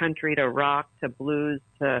 country to rock to blues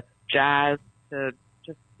to jazz to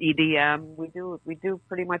just EDM. We do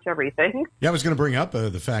pretty much everything. Yeah, I was going to bring up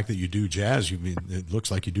the fact that you do jazz. It looks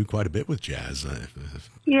like you do quite a bit with jazz.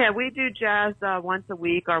 Yeah, we do jazz once a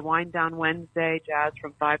week. Our Wind Down Wednesday, jazz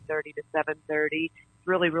from 5:30 to 7:30. It's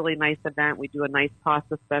really, really nice event. We do a nice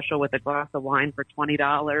pasta special with a glass of wine for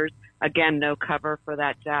 $20. Again, no cover for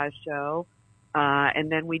that jazz show.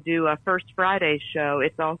 And then we do a First Friday show.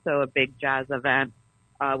 It's also a big jazz event.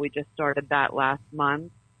 We just started that last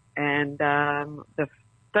month. And the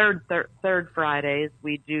third Fridays,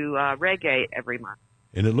 we do reggae every month.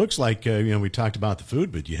 And it looks like, we talked about the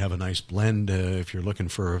food, but you have a nice blend if you're looking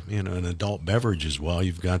for, an adult beverage as well.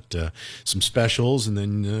 You've got some specials and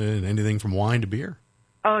then anything from wine to beer.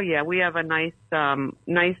 Oh, yeah. We have a nice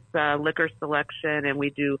liquor selection, and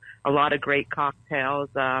we do a lot of great cocktails.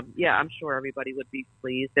 Yeah, I'm sure everybody would be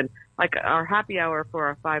pleased. And like our happy hour for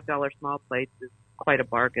our $5 small plates is quite a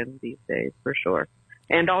bargain these days, for sure.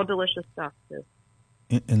 And all delicious stuff, too.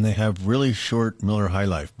 And they have really short Miller High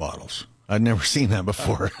Life bottles. I'd never seen that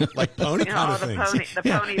before. Like pony kind of things. The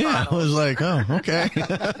pony I bottles. was like, oh, okay.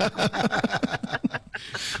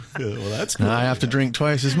 Well, that's cool. I have to drink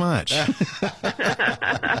twice as much.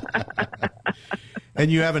 And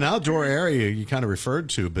you have an outdoor area you kind of referred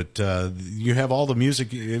to, but you have all the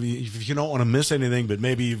music. If you don't want to miss anything, but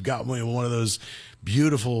maybe you've got one of those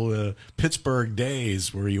beautiful Pittsburgh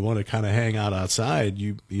days where you want to kind of hang out outside,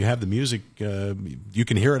 you have the music. You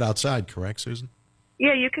can hear it outside, correct, Susan?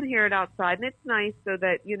 Yeah, you can hear it outside, and it's nice so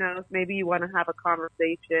that, if maybe you want to have a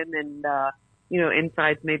conversation and,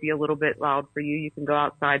 inside's maybe a little bit loud for you. You can go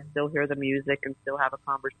outside, still hear the music, and still have a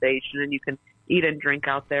conversation, and you can eat and drink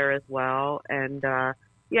out there as well. And, I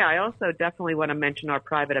also definitely want to mention our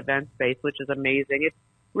private event space, which is amazing. It's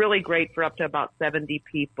really great for up to about 70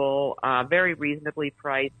 people, very reasonably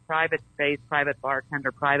priced, private space, private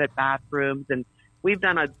bartender, private bathrooms, and we've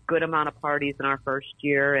done a good amount of parties in our first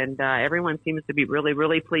year, and everyone seems to be really,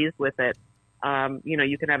 really pleased with it.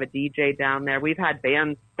 You can have a DJ down there. We've had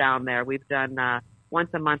bands down there. We've done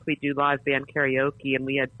once a month we do live band karaoke, and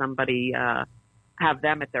we had somebody have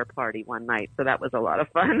them at their party one night, so that was a lot of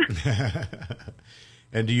fun.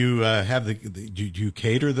 And do you have do you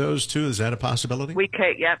cater those too? Is that a possibility? You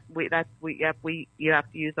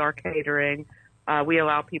have to use our catering. We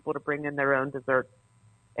allow people to bring in their own desserts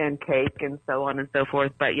and cake and so on and so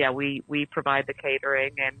forth. But yeah, we provide the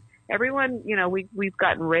catering, and everyone, we've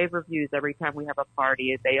gotten rave reviews every time we have a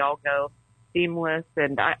party. They all go seamless,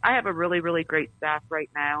 and I have a really, really great staff right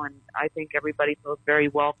now, and I think everybody feels very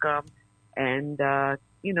welcome and,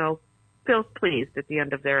 feels pleased at the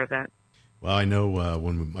end of their event. Well, I know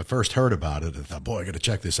when I first heard about it, I thought, boy, I got to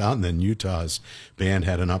check this out. And then Utah's band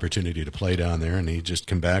had an opportunity to play down there, and he just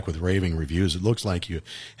come back with raving reviews. It looks like you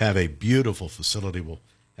have a beautiful facility. We'll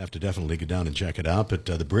have to definitely go down and check it out. But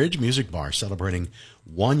the Bridge Music Bar celebrating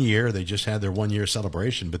 1 year. They just had their 1 year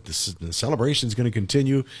celebration, but the celebration is going to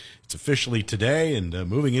continue. It's officially today and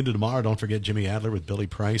moving into tomorrow. Don't forget Jimmy Adler with Billy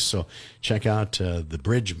Price. So check out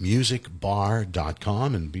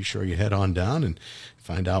thebridgemusicbar.com and be sure you head on down and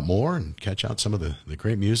find out more and catch out some of the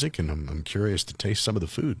great music. And I'm curious to taste some of the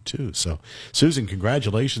food too. So Susan,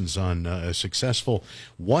 congratulations on a successful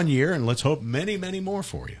 1 year, and let's hope many, many more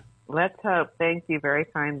for you. Let's hope. Thank you very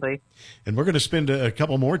kindly. And we're going to spin a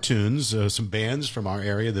couple more tunes, some bands from our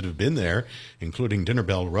area that have been there, including Dinner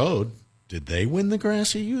Bell Road. Did they win the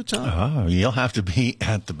Grassy Utah? Oh, you'll have to be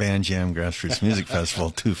at the Band Jam Grassroots Music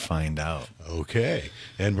Festival to find out. Okay.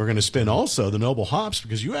 And we're going to spin also the Noble Hops,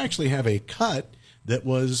 because you actually have a cut that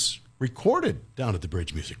was recorded down at the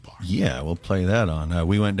Bridge Music Bar. Yeah, we'll play that on.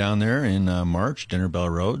 We went down there in March, Dinner Bell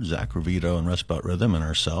Road, Zach Ravito and Rust Belt Rhythm and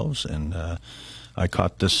ourselves, and I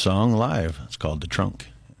caught this song live. It's called The Trunk.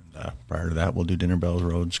 And prior to that, we'll do Dinner Bell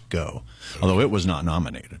Road's Go, although it was not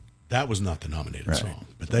nominated. That was not the nominated song,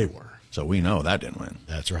 but they were. So we know that didn't win.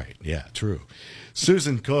 That's right. Yeah, true.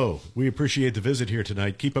 Susan Coe, we appreciate the visit here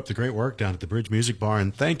tonight. Keep up the great work down at the Bridge Music Bar,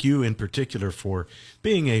 and thank you in particular for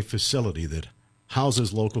being a facility that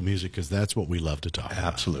houses local music, because that's what we love to talk about.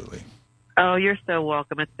 Absolutely. Oh, you're so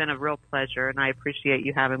welcome. It's been a real pleasure, and I appreciate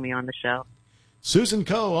you having me on the show. Susan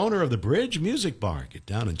Coe, owner of the Bridge Music Bar. Get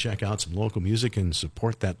down and check out some local music and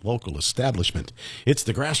support that local establishment. It's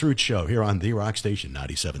the Grassroots Show here on The Rock Station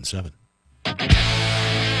 97.7.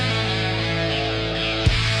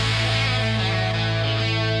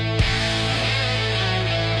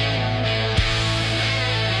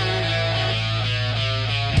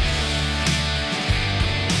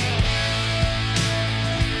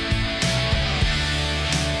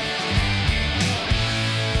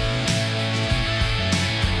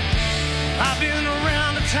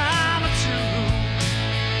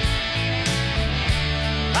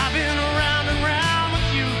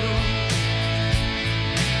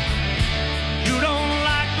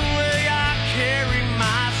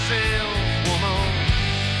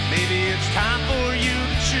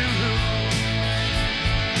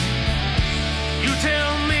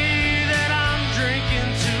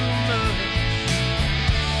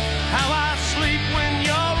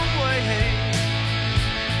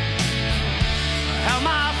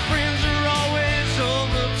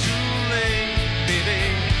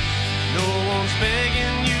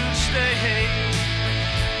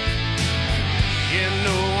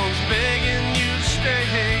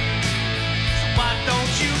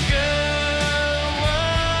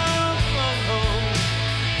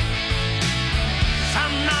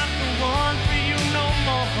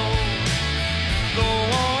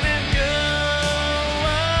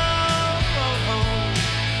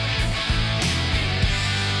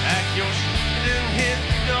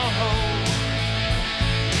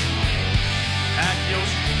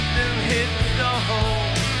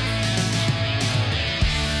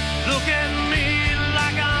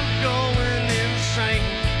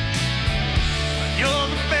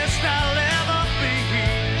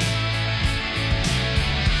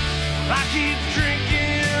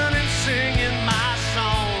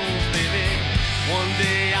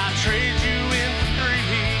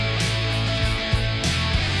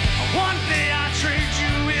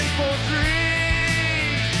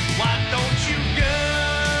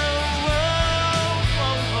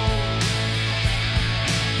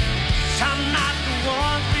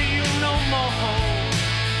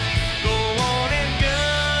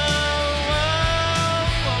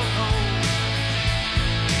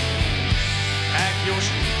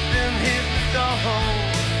 and hit the hole.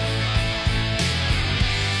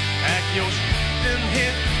 Pack your shit and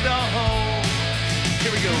hit the hole.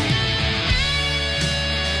 Here we go.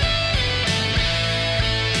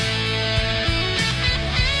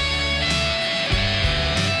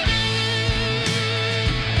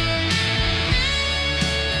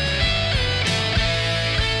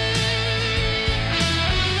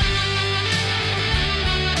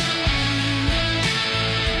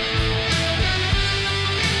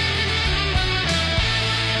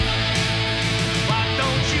 Why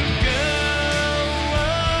don't you go?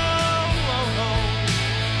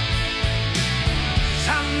 'Cause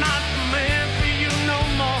I'm not the man for you no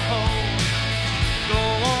more. Go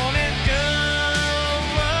on and go.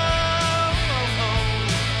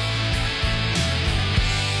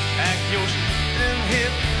 Pack your shit and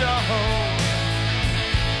hit the hole.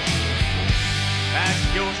 Pack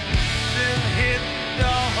your shit and hit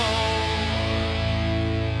the hole.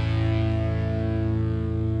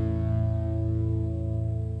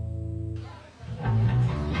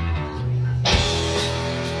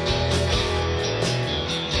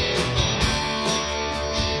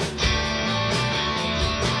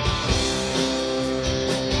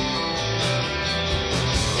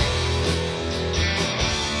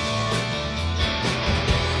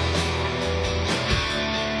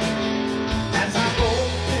 As I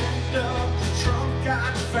opened up the trunk,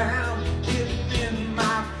 I found hidden in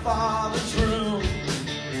my father's room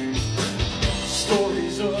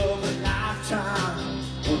stories of a lifetime,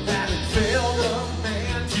 one that had failed a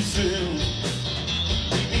man too soon.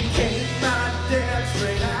 He became my dad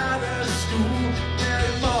straight out of school,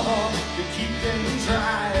 married mom to keep things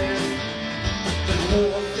right. Then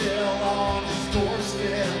war fell on his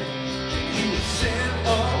doorstep, and he was sent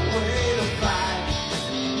away to fight.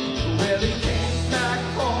 Well, he came back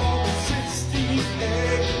home in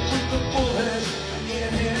 '68 with a bullet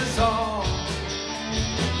in his arm.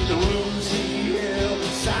 The wounds he held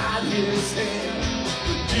inside his head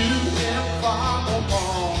would do him far more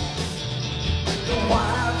harm. The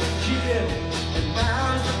wife, the kid, and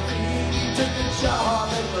now's the thing. He took a job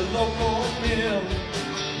at the local mill,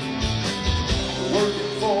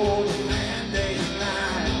 working for the man day and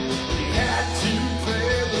night. He had to pay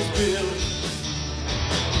those bills.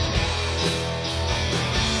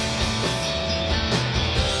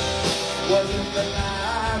 Wasn't the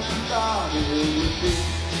life we thought it would be.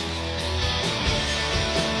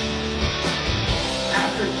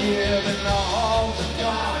 After giving all to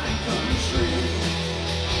God and country,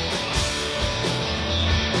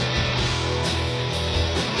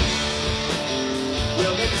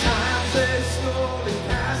 well, the times they slowly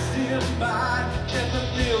passed him by, and the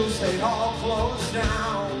mills they all closed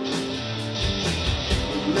down.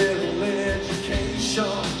 Little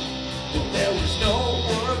education, well, there was no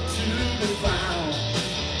work to be found.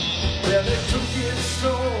 Well, they took it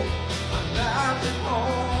so I left at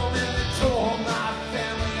home, and they tore my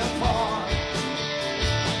family apart.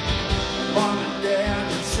 Mom and dad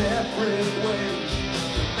in separate ways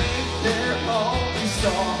to make their only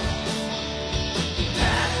start.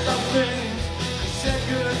 Packed our things, we said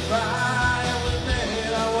goodbye, and we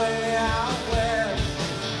made our way out west.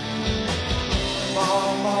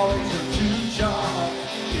 Mom always had two jobs,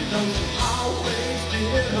 you know she always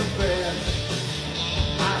did her best.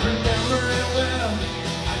 I remember it well,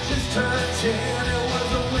 I just turned 10, it was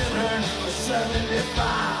the winter of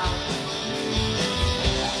 '75.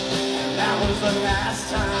 And that was the last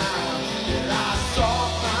time that I saw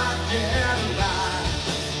my dad alive.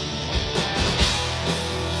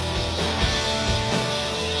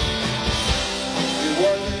 It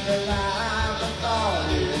wasn't the life I thought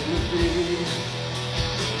it would be.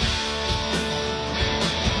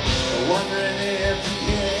 Wondering if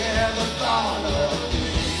he ever thought of me.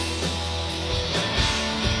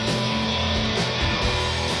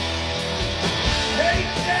 Hey,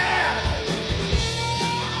 Dad!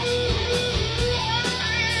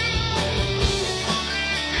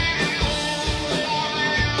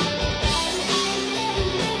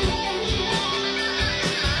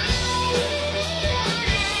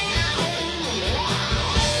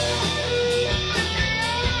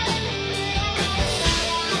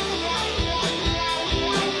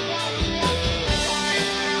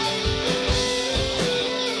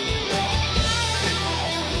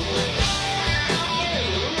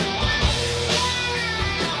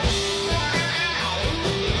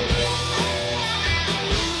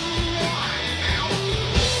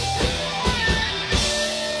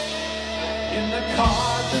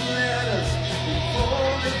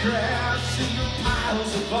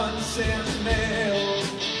 unsent mail.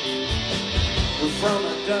 We're from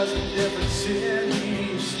a dozen different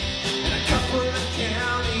cities and a couple of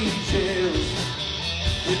counties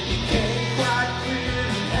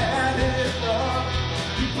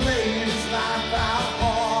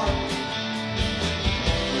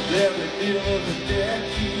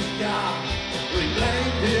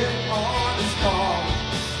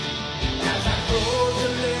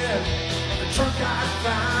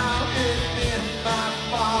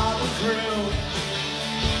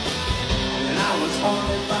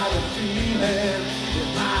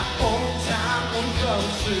come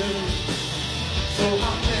soon. So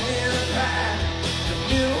I'm paying back the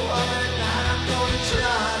new one, and I'm gonna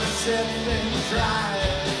try to set things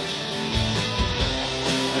right.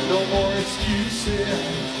 And no more excuses,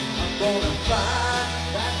 I'm gonna find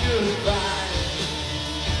that goodbye.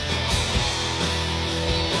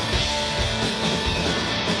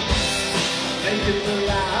 Make it the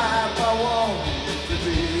life I want it to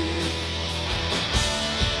be.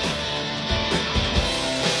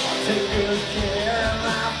 I'll take good care of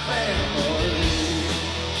my family.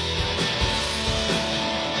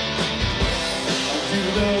 I'll do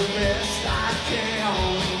the best I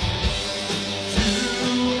can to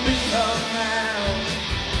be a man.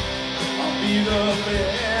 I'll be the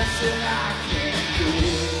best that I can do.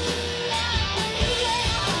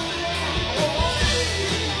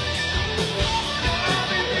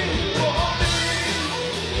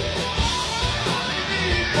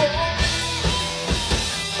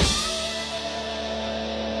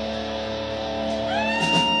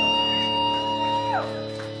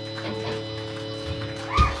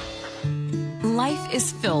 Life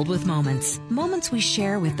is filled with moments. Moments we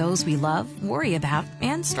share with those we love, worry about,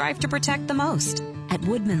 and strive to protect the most. At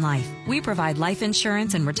Woodman Life, we provide life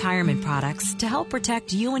insurance and retirement products to help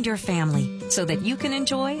protect you and your family so that you can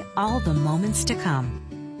enjoy all the moments to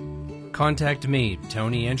come. Contact me,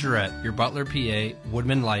 Tony Angerette, your Butler, PA,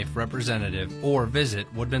 Woodman Life representative, or visit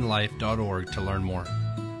woodmanlife.org to learn more.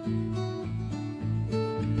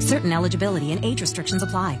 Certain eligibility and age restrictions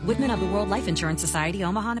apply. Woodman of the World Life Insurance Society,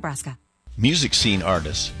 Omaha, Nebraska. Music scene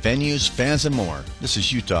artists, venues, fans, and more. This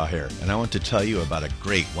is Utah here, and I want to tell you about a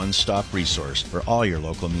great one-stop resource for all your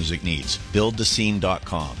local music needs.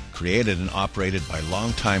 BuildTheScene.com. Created and operated by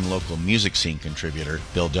longtime local music scene contributor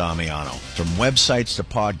Bill Damiano. From websites to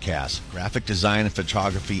podcasts, graphic design and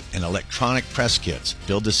photography, and electronic press kits,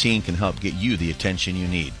 Build the Scene can help get you the attention you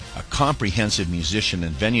need. A comprehensive musician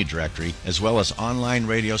and venue directory, as well as online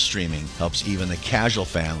radio streaming, helps even the casual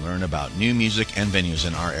fan learn about new music and venues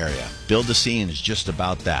in our area. Build the Scene is just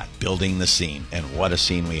about that, building the scene. And what a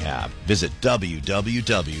scene we have. Visit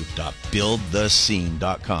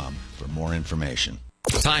www.buildthescene.com for more information.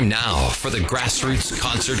 Time now for the Grassroots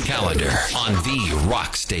Concert Calendar on the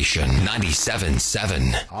Rock Station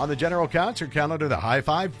 97.7. On the general concert calendar, the High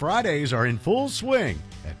Five Fridays are in full swing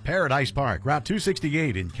at Paradise Park, Route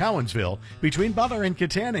 268 in Cowansville, between Butler and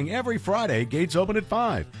Katanning. Every Friday, gates open at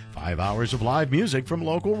 5. 5 hours of live music from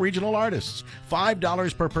local regional artists.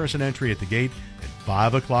 $5 per person entry at the gate, and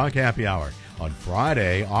 5 o'clock happy hour. On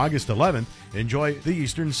Friday, August 11th, enjoy the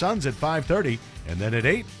Eastern Suns at 5:30, and then at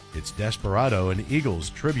 8, it's Desperado and Eagles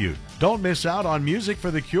Tribute. Don't miss out on Music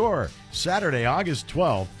for the Cure, Saturday, August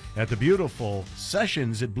 12th, at the beautiful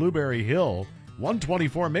Sessions at Blueberry Hill,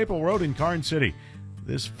 124 Maple Road in Karn City.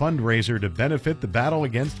 This fundraiser to benefit the battle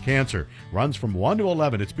against cancer runs from 1 to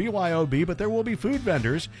 11. It's BYOB, but there will be food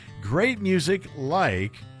vendors, great music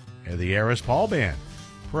like the Aris Paul Band,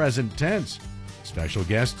 present tense. Special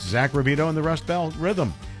guests Zach Ravito and the Rust Belt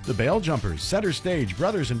Rhythm, the Bail Jumpers, Center Stage,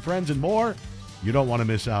 Brothers and Friends, and more. You don't want to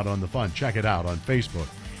miss out on the fun. Check it out on Facebook.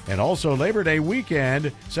 And also Labor Day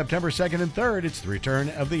weekend, September 2nd and 3rd, it's the return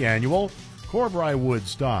of the annual Corbry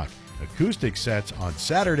Woodstock. Acoustic sets on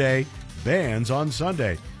Saturday, bands on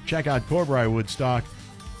Sunday. Check out Corbry Woodstock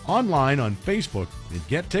online on Facebook and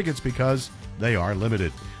get tickets because they are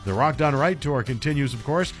limited. The Rock Done Right Tour continues, of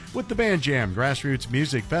course, with the Band Jam Grassroots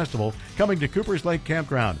Music Festival coming to Coopers Lake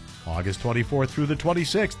Campground August 24th through the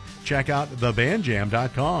 26th. Check out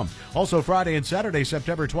thebandjam.com. Also Friday and Saturday,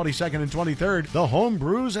 September 22nd and 23rd, the Home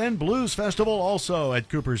Brews and Blues Festival also at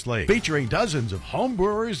Coopers Lake, featuring dozens of home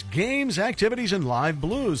brewers, games, activities, and live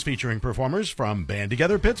blues, featuring performers from Band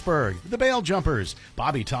Together Pittsburgh, the Bail Jumpers,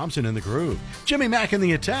 Bobby Thompson and the Groove, Jimmy Mack and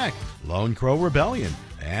the Attack, Lone Crow Rebellion,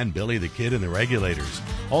 and Billy the Kid and the Regulators.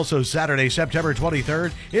 Also Saturday, September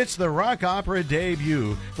 23rd, it's the rock opera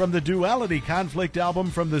debut from the Duality Conflict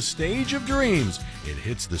album From the Stage of Dreams. It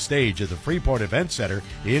hits the stage at the Freeport Event Center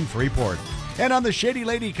in Freeport. And on the Shady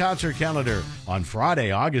Lady concert calendar, on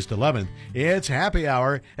Friday, August 11th, it's Happy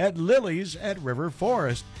Hour at Lily's at River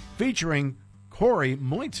Forest, featuring Corey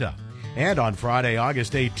Moita. And on Friday,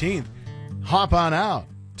 August 18th, hop on out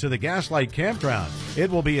to the Gaslight Campground. It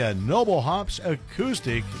will be a Noble Hops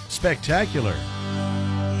acoustic spectacular.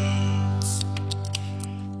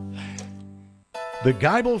 The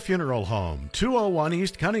Geibel Funeral Home, 201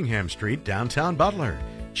 East Cunningham Street, downtown Butler.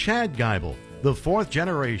 Chad Geibel, the fourth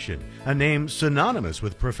generation, a name synonymous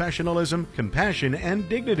with professionalism, compassion, and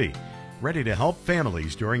dignity. ready to help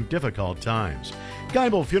families during difficult times.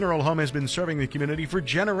 Geibel Funeral Home has been serving the community for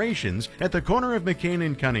generations at the corner of McCain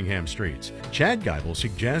and Cunningham Streets. Chad Geibel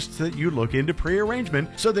suggests that you look into pre-arrangement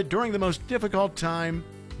so that during the most difficult time,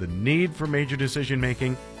 the need for major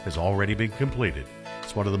decision-making has already been completed.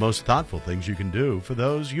 It's one of the most thoughtful things you can do for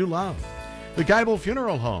those you love. The Geibel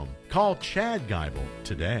Funeral Home. Call Chad Geibel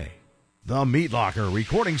today. The Meat Locker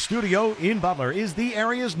Recording Studio in Butler is the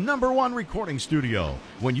area's #1 recording studio.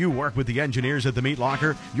 When you work with the engineers at the Meat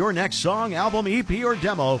Locker, your next song, album, EP, or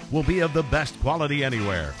demo will be of the best quality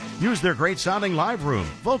anywhere. Use their great sounding live room,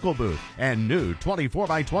 vocal booth, and new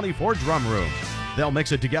 24x24 drum room. They'll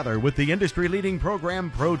mix it together with the industry-leading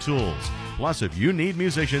program Pro Tools. Plus, if you need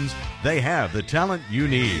musicians, they have the talent you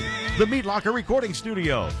need. The Meat Locker Recording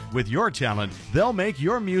Studio. With your talent, they'll make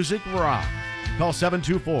your music rock. Call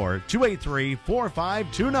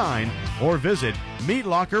 724-283-4529 or visit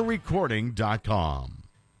meatlockerrecording.com.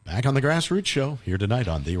 Back on the Grassroots Show, here tonight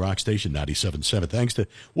on The Rock Station 97.7. Thanks to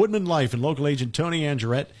Woodman Life and local agent Tony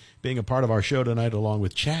Angerette being a part of our show tonight, along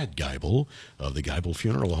with Chad Geibel of the Geibel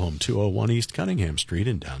Funeral Home, 201 East Cunningham Street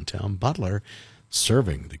in downtown Butler,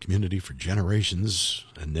 serving the community for generations.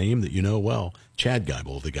 A name that you know well, Chad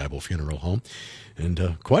Geibel of the Geibel Funeral Home.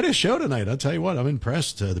 And quite a show tonight. I'll tell you what, I'm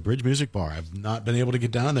impressed. The Bridge Music Bar. I've not been able to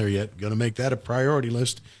get down there yet. Going to make that a priority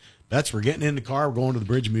list. That's we're getting in the car. We're going to the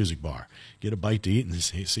Bridge Music Bar. Get a bite to eat and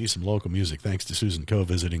see some local music. Thanks to Susan Coe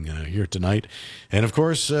visiting here tonight. And, of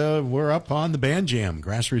course, we're up on the Band Jam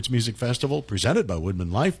Grassroots Music Festival presented by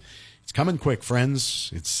Woodman Life. It's coming quick,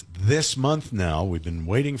 friends. It's this month now. We've been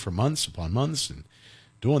waiting for months upon months and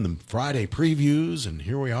doing the Friday previews, and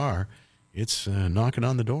here we are. It's knocking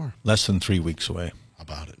on the door. Less than 3 weeks away. How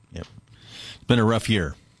about it? Yep. It's been a rough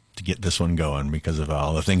year to get this one going because of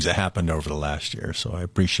all the things that happened over the last year. So I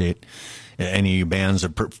appreciate any bands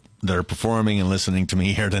that are performing and listening to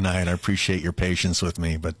me here tonight. I appreciate your patience with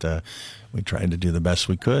me, but we tried to do the best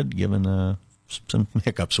we could given some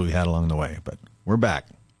hiccups we had along the way. But we're back.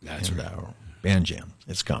 That's right. Band Jam.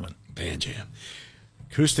 It's coming. Band Jam.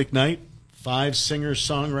 Acoustic night. 5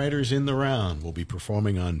 singers-songwriters in the round will be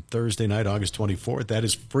performing on Thursday night, August 24th. That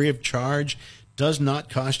is free of charge. Does not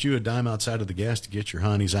cost you a dime outside of the gas to get your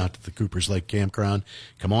honeys out to the Coopers Lake Campground.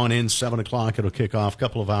 Come on in, 7 o'clock. It'll kick off. A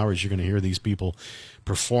couple of hours, you're going to hear these people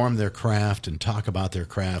perform their craft and talk about their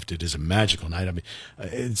craft. It is a magical night. I mean,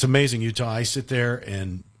 it's amazing, Utah. I sit there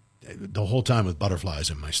and the whole time with butterflies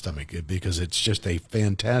in my stomach because it's just a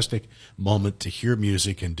fantastic moment to hear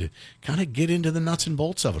music and to kind of get into the nuts and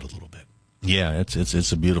bolts of it a little bit. Yeah,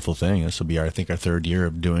 it's a beautiful thing. This will be, I think, our 3rd year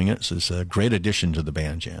of doing it. So it's a great addition to the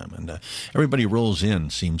Band Jam. And everybody rolls in,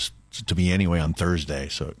 seems to be anyway, on Thursday.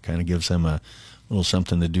 So it kind of gives them a little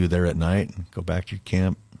something to do there at night. And go back to your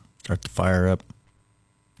camp, start the fire up,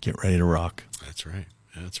 get ready to rock. That's right.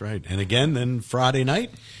 That's right. And again, then Friday night,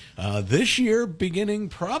 this year beginning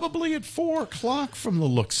probably at 4 o'clock from the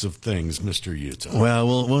looks of things, Mr. Utah.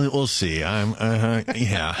 Well, we'll see.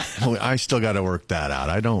 I still got to work that out.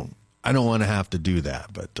 I don't want to have to do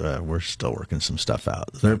that, but we're still working some stuff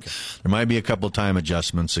out. There might be a couple of time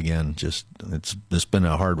adjustments again. It's been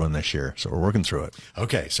a hard one this year, so we're working through it.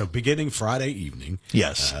 Okay, so beginning Friday evening.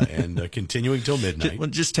 Yes. And continuing till midnight.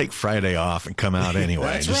 Just take Friday off and come out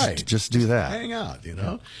anyway. That's right. Just do that. Hang out,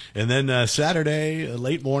 And then Saturday,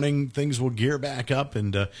 late morning, things will gear back up,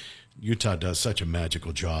 and Utah does such a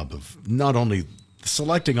magical job of not only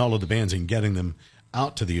selecting all of the bands and getting them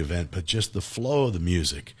out to the event, but just the flow of the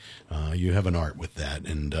music. You have an art with that,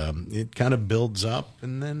 and it kind of builds up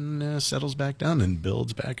and then settles back down and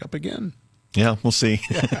builds back up again. Yeah, we'll see.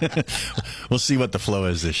 We'll see what the flow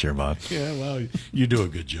is this year, Bob. Yeah, well, you do a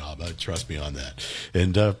good job. Trust me on that.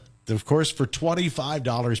 And, of course, for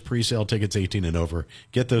 $25 pre-sale tickets, 18 and over,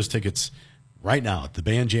 get those tickets right now at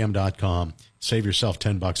thebandjam.com. Save yourself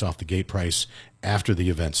 $10 off the gate price after the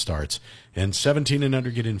event starts. And 17 and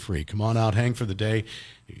under get in free. Come on out, hang for the day.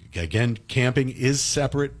 Again, camping is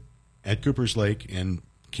separate at Coopers Lake, and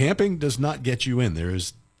camping does not get you in.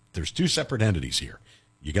 There's 2 separate entities here.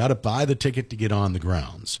 You got to buy the ticket to get on the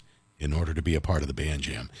grounds in order to be a part of the Band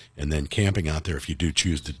Jam. And then camping out there, if you do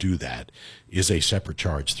choose to do that, is a separate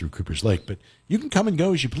charge through Coopers Lake. But you can come and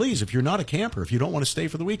go as you please. If you're not a camper, if you don't want to stay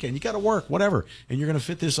for the weekend, you got to work, whatever, and you're going to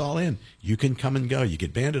fit this all in, you can come and go. You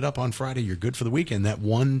get banded up on Friday, you're good for the weekend. That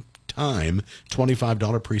one-time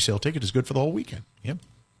 $25 pre-sale ticket is good for the whole weekend. Yep,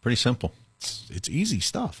 pretty simple. It's easy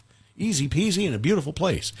stuff. Easy peasy in a beautiful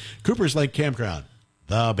place. Coopers Lake Campground,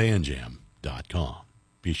 thebandjam.com.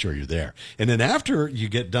 Be sure you're there. And then after you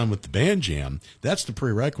get done with the Band Jam, that's the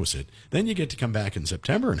prerequisite. Then you get to come back in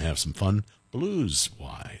September and have some fun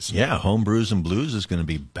blues-wise. Yeah, Home Brews and Blues is going to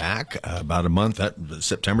be back about a month,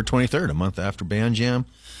 September 23rd, a month after Band Jam.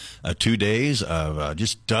 2 days of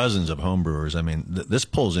just dozens of homebrewers. I mean, this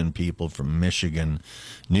pulls in people from Michigan,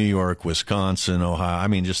 New York, Wisconsin, Ohio. I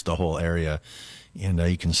mean, just the whole area. And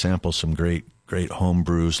you can sample some great home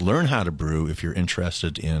brews. Learn how to brew if you're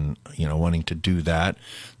interested in, wanting to do that.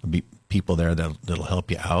 There'll be people there that'll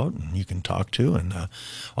help you out and you can talk to. And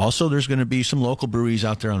also there's going to be some local breweries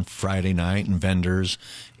out there on Friday night and vendors.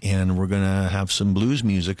 And we're going to have some blues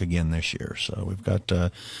music again this year. So we've got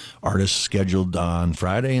artists scheduled on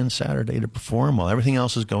Friday and Saturday to perform while everything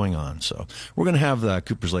else is going on. So we're going to have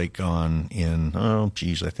Cooper's Lake on in, I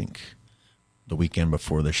think the weekend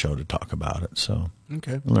before the show to talk about it. So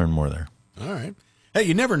okay, learn more there. All right. Hey,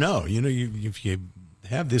 you never know. If you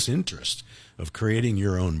have this interest of creating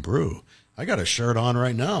your own brew, I got a shirt on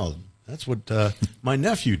right now. That's what my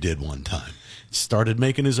nephew did one time. Started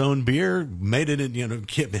making his own beer, made it in,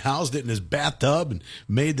 housed it in his bathtub and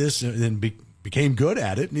made this and became good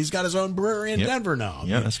at it. And he's got his own brewery in Denver now.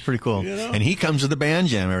 Yeah, that's pretty cool. And he comes to the Band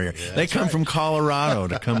Jam every year. Yeah, they come from Colorado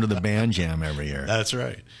to come to the Band Jam every year. That's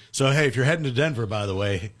right. So, hey, if you're heading to Denver, by the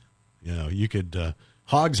way, you could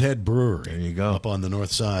Hogs Head Brewery. There you go. Up on the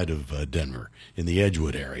north side of Denver in the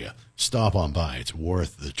Edgewood area. Stop on by. It's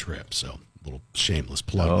worth the trip. So, a little shameless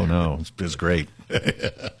plug. Oh, there. no. It's great.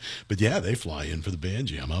 But, yeah, they fly in for the Band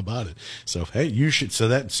Jam. How about it? So, hey, you should. So,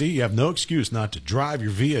 you have no excuse not to drive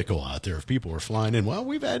your vehicle out there if people are flying in. Well,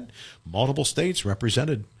 we've had multiple states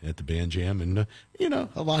represented at the Band Jam. And,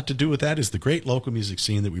 a lot to do with that is the great local music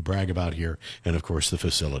scene that we brag about here. And, of course, the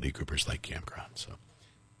facility, Cooper's Lake Campground. So,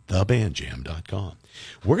 thebandjam.com.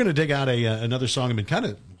 We're going to dig out another song. I've been kind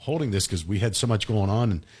of holding this because we had so much going on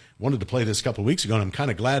and wanted to play this a couple of weeks ago, and I'm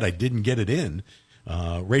kind of glad I didn't get it in.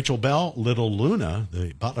 Rachel Bell, Little Luna,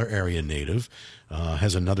 the Butler area native,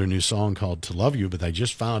 has another new song called To Love You, but I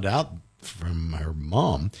just found out from her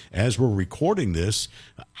mom as we're recording this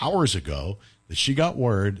hours ago that she got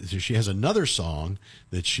word that she has another song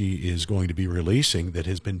that she is going to be releasing that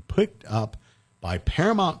has been picked up by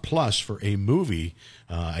Paramount Plus for a movie.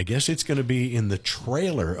 I guess it's going to be in the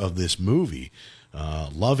trailer of this movie,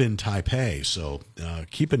 Love in Taipei. So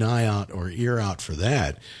keep an eye out or ear out for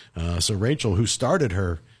that. So Rachel, who started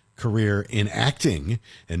her career in acting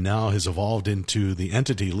and now has evolved into the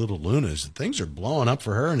entity Little Lunas, things are blowing up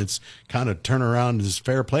for her, and it's kind of turn around as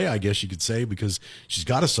fair play, I guess you could say, because she's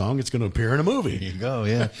got a song that's going to appear in a movie. There you go,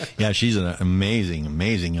 yeah. Yeah, she's an amazing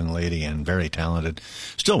young lady and very talented.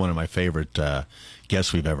 Still one of my favorite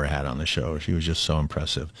guests we've ever had on the show. She was just so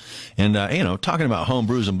impressive. And, talking about home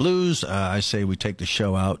brews and blues, I say we take the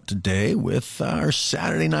show out today with our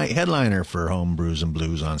Saturday night headliner for Home Brews and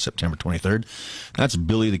Blues on September 23rd. That's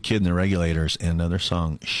Billy the Kid and the Regulators and their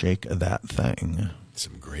song, Shake That Thing.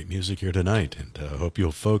 Some great music here tonight, and I hope you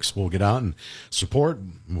folks will get out and support,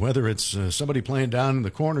 whether it's somebody playing down in the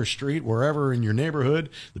corner street, wherever in your neighborhood,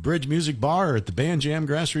 the Bridge Music Bar, or at the Band Jam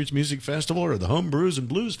Grassroots Music Festival, or the Home Brews and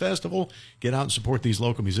Blues Festival. Get out and support these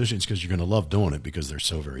local musicians because you're going to love doing it because they're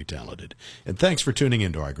so very talented. And thanks for tuning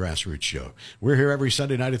into our Grassroots show. We're here every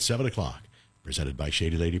Sunday night at 7 o'clock, presented by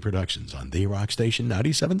Shady Lady Productions on The Rock Station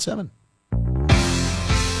 97.7.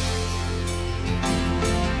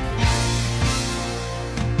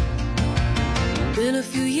 Been a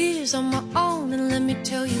few years on my own, and let me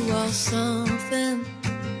tell you all something.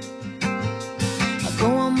 I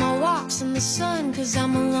go on my walks in the sun, 'cause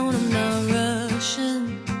I'm alone, I'm not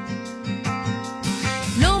rushing.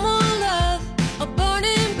 No more love or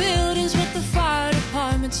burning buildings, what the fire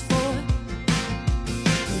department's for.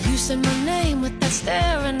 You said my name with that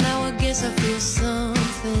stare, and now I guess I feel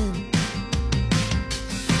something.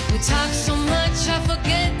 We talk so much, I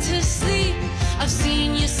forget to sleep. I've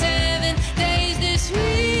seen you 7 days this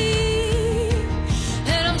week,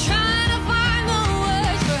 and I'm trying to find the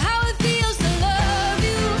words for how it feels to love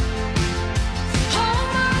you. Oh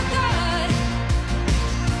my God,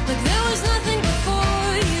 like there was nothing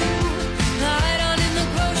before you. Light on in the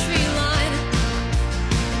grocery line.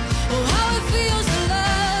 Oh, how it feels to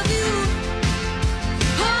love you.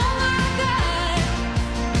 Oh my God.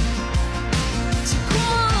 So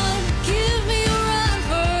come on, give me a run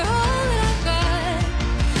for all that I've got,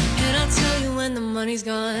 and I'll tell you when the money's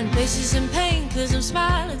gone. Faces in pain, 'cause I'm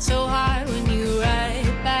smiling so hard when you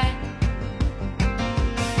write back.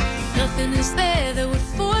 Nothing is there that would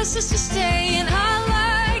force us to stay, and I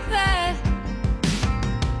like that.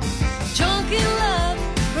 Drunk in love,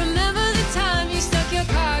 remember the time you stuck your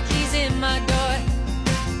car keys in my door.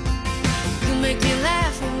 You make me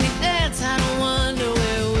laugh when we dance, I don't wonder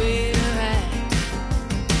where we're at.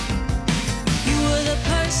 You were the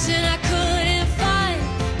person I couldn't find,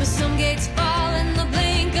 but some gates fall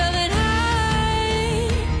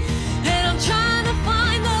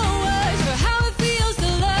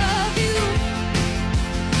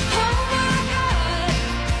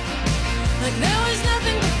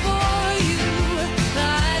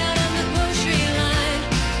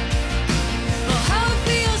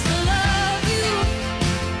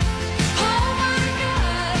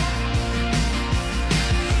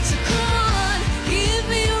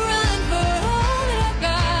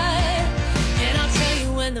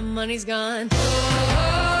money's gone.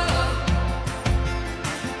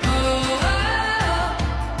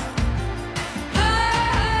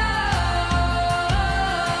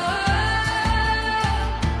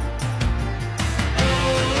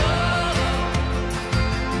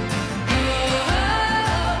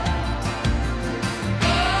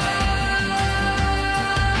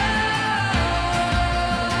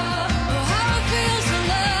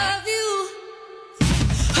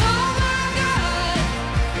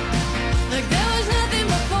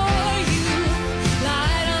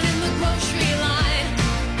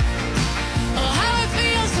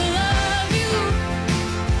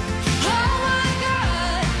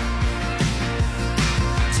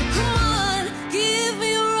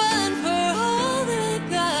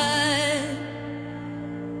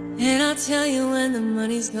 And I'll tell you when the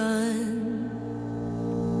money's gone.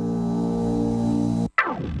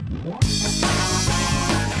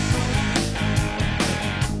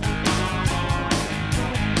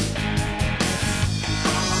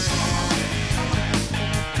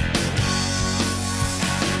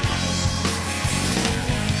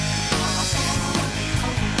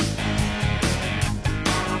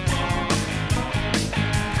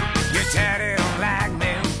 Your daddy don't like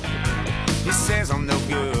me. He says I'm no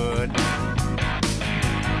good.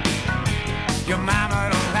 Your mama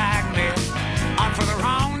don't like me. I'm from the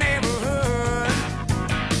wrong neighborhood.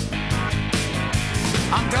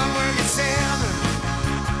 I'm done working 7.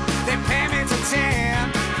 They pay me till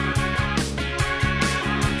 10.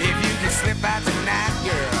 If you can slip out tonight,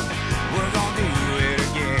 girl, we're gonna do it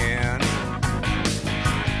again.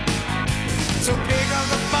 So pick up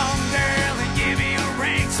the phone, girl, and give me a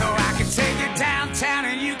ring so I can take you downtown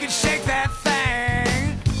and you can shake that thing.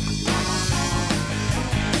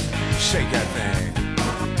 Shake that thing.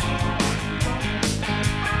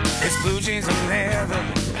 It's blue jeans and leather.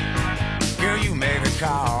 Girl, you made the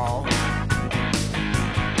call.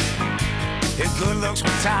 If good looks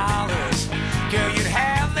were dollars, girl, you'd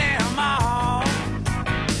have them all.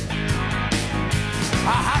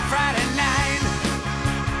 A hot Friday night,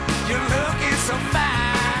 you're looking so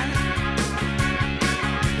fine.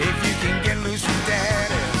 If you can get loose from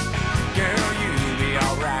daddy, girl, you'll be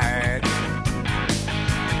alright.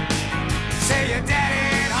 Say your daddy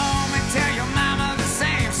ain't home and tell your mama the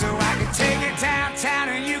same, so I can take it downtown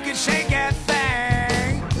and you can shake that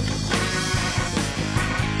thing.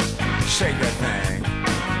 Shake that thing.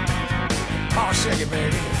 Oh, shake it,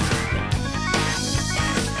 baby.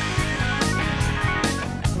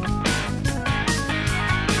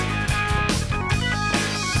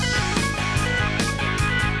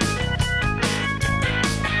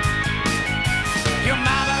 Your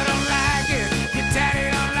mama don't like it, your daddy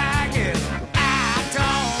don't like it. I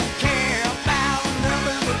don't care about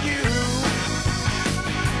nothing but you.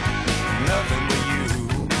 Nothing but you.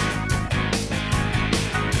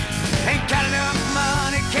 Ain't got enough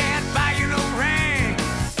money, can't buy you no ring.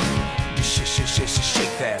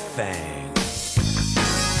 Shake that thing.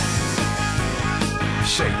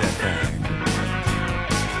 Shake that thing.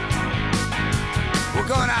 We're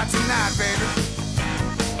going out tonight, baby.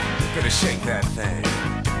 Gonna shake that thing.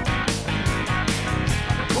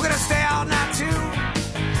 We're gonna stay all night too.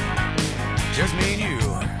 Just me and you.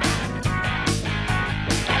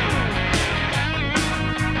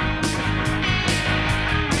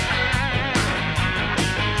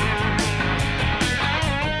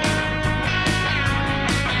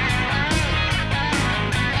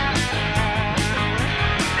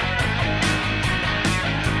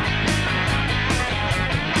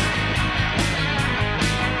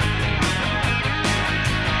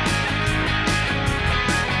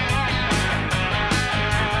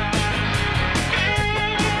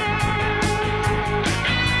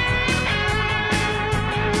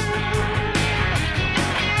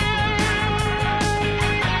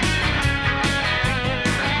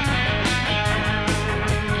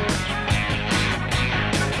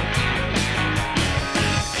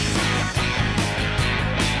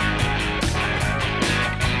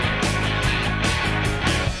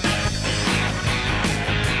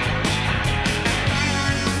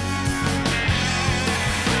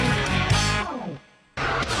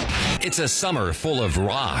 It's a summer full of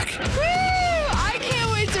rock. Woo! I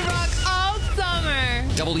can't wait to rock all summer.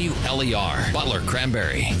 WLER, Butler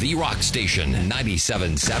Cranberry, The Rock Station,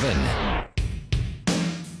 97.7.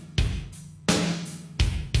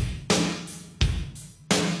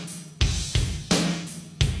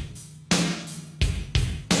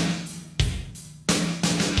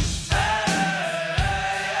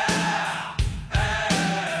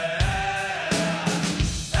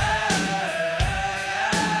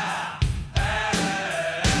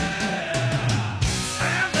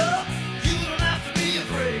 Stand up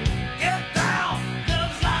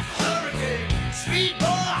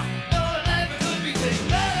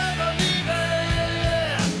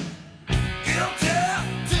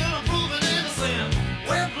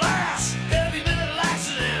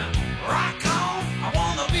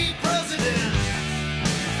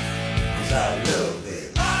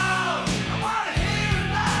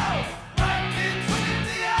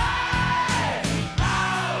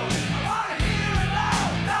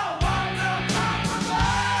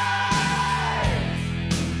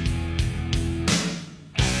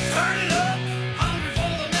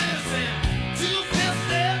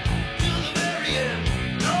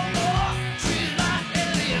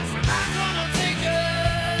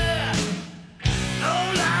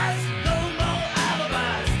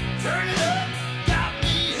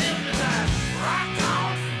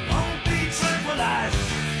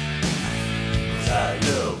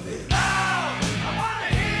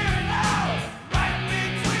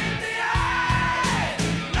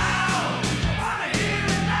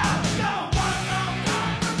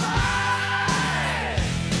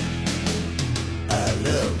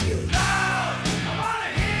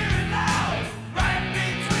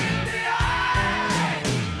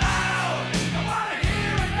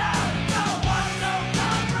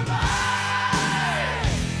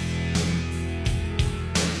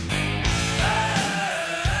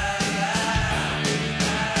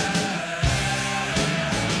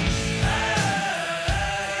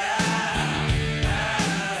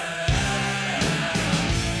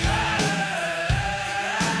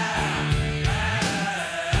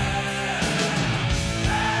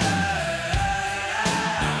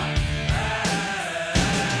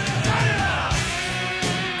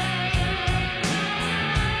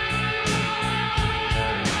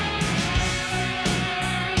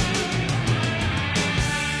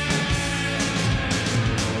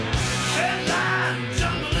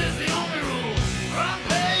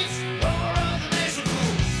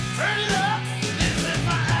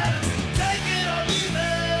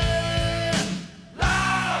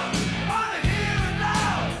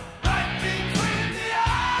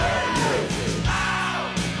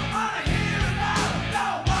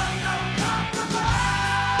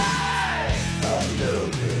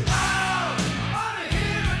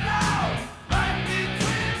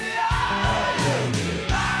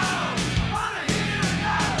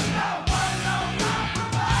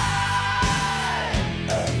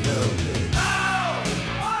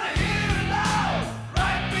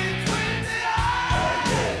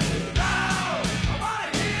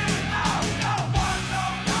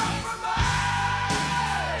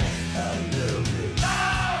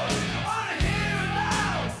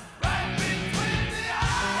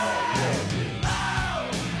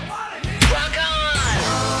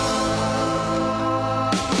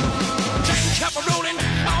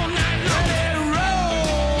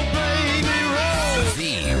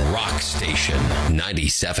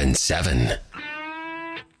 97.7.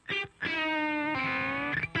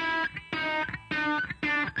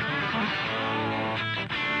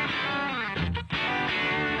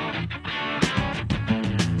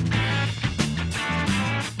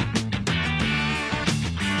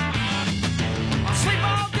 Sleep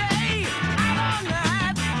all day, out all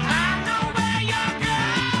night. I know where you're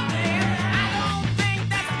going. I don't think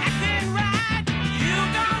that's acting right. You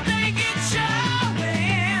don't think it's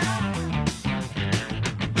showing.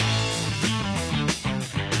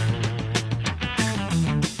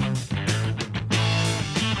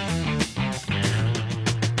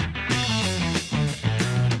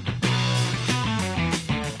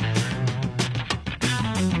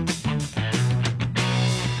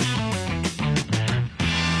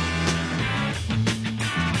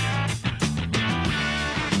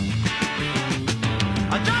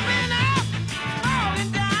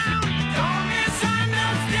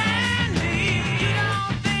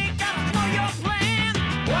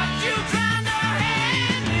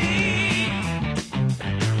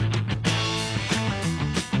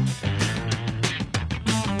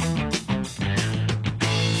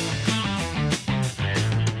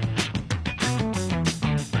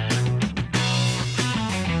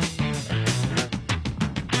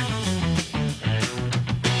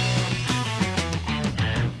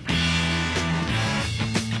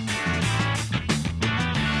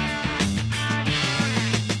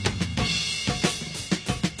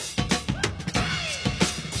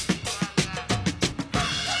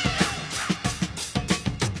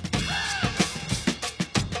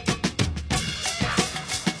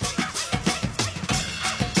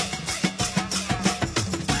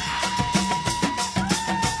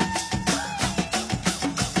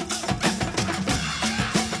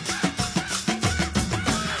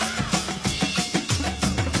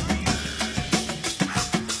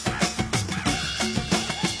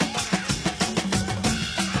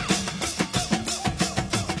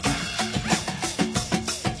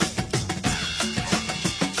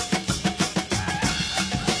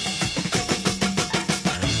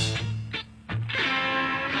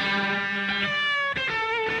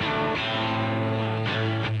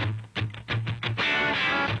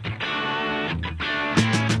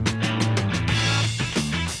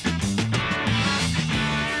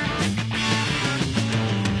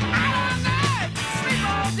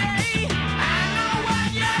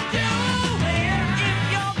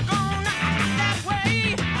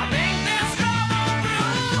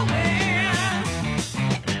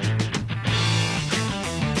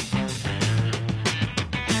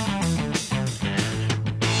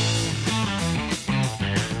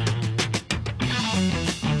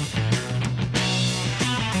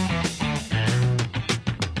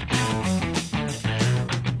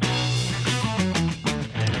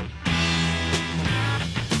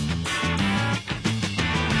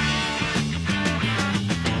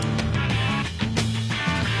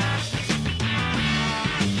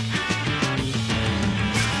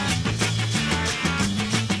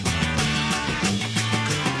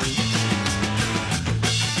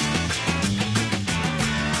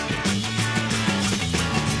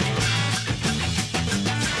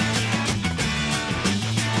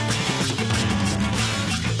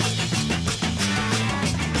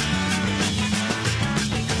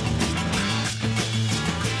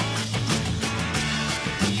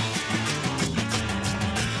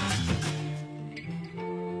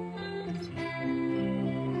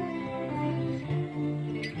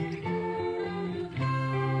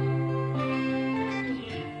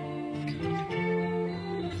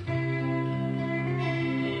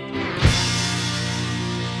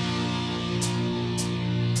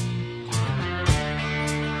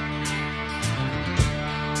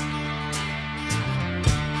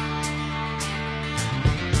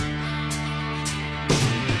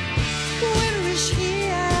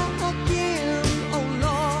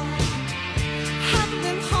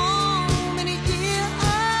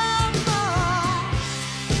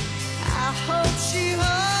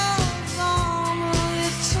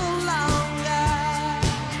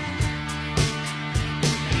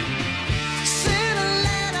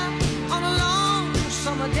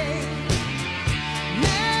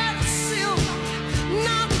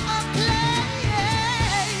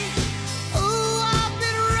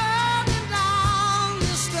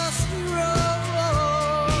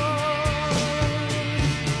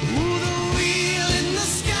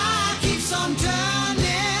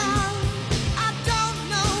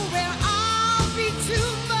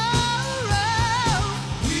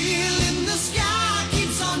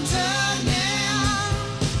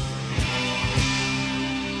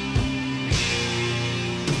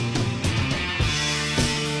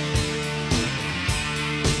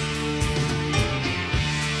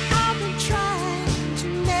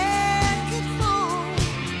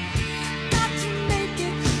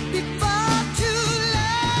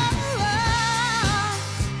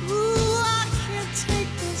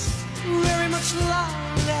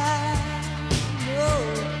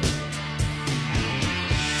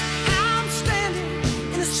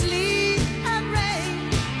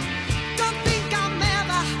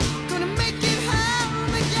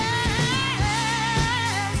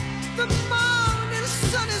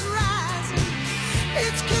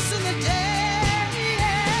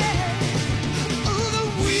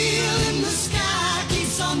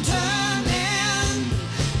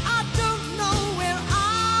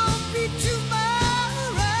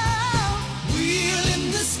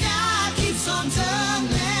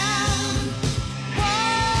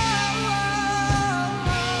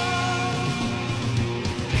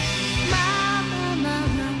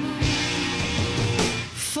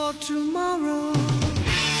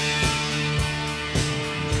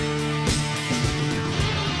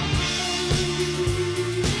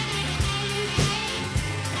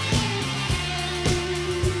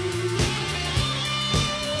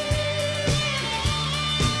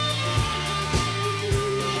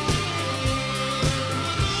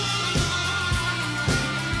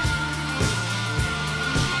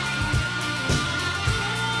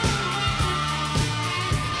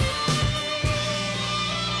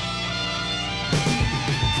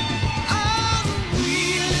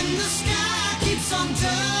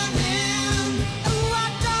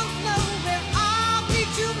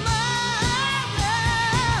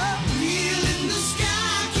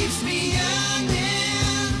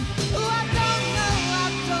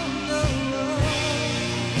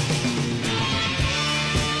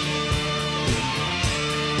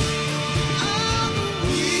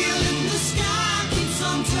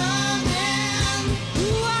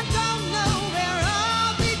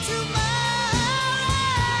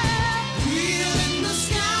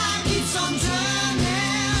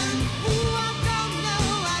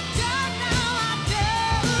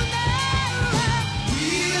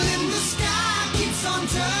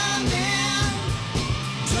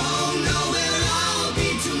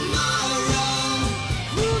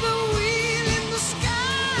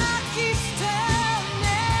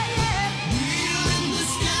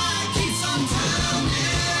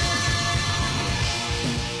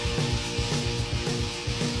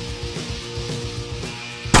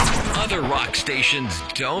 stations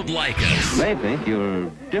don't like us. They think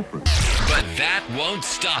you're different. But that won't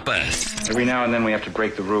stop us. Every now and then we have to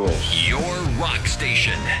break the rules. Your rock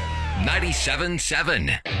station,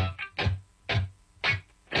 97.7.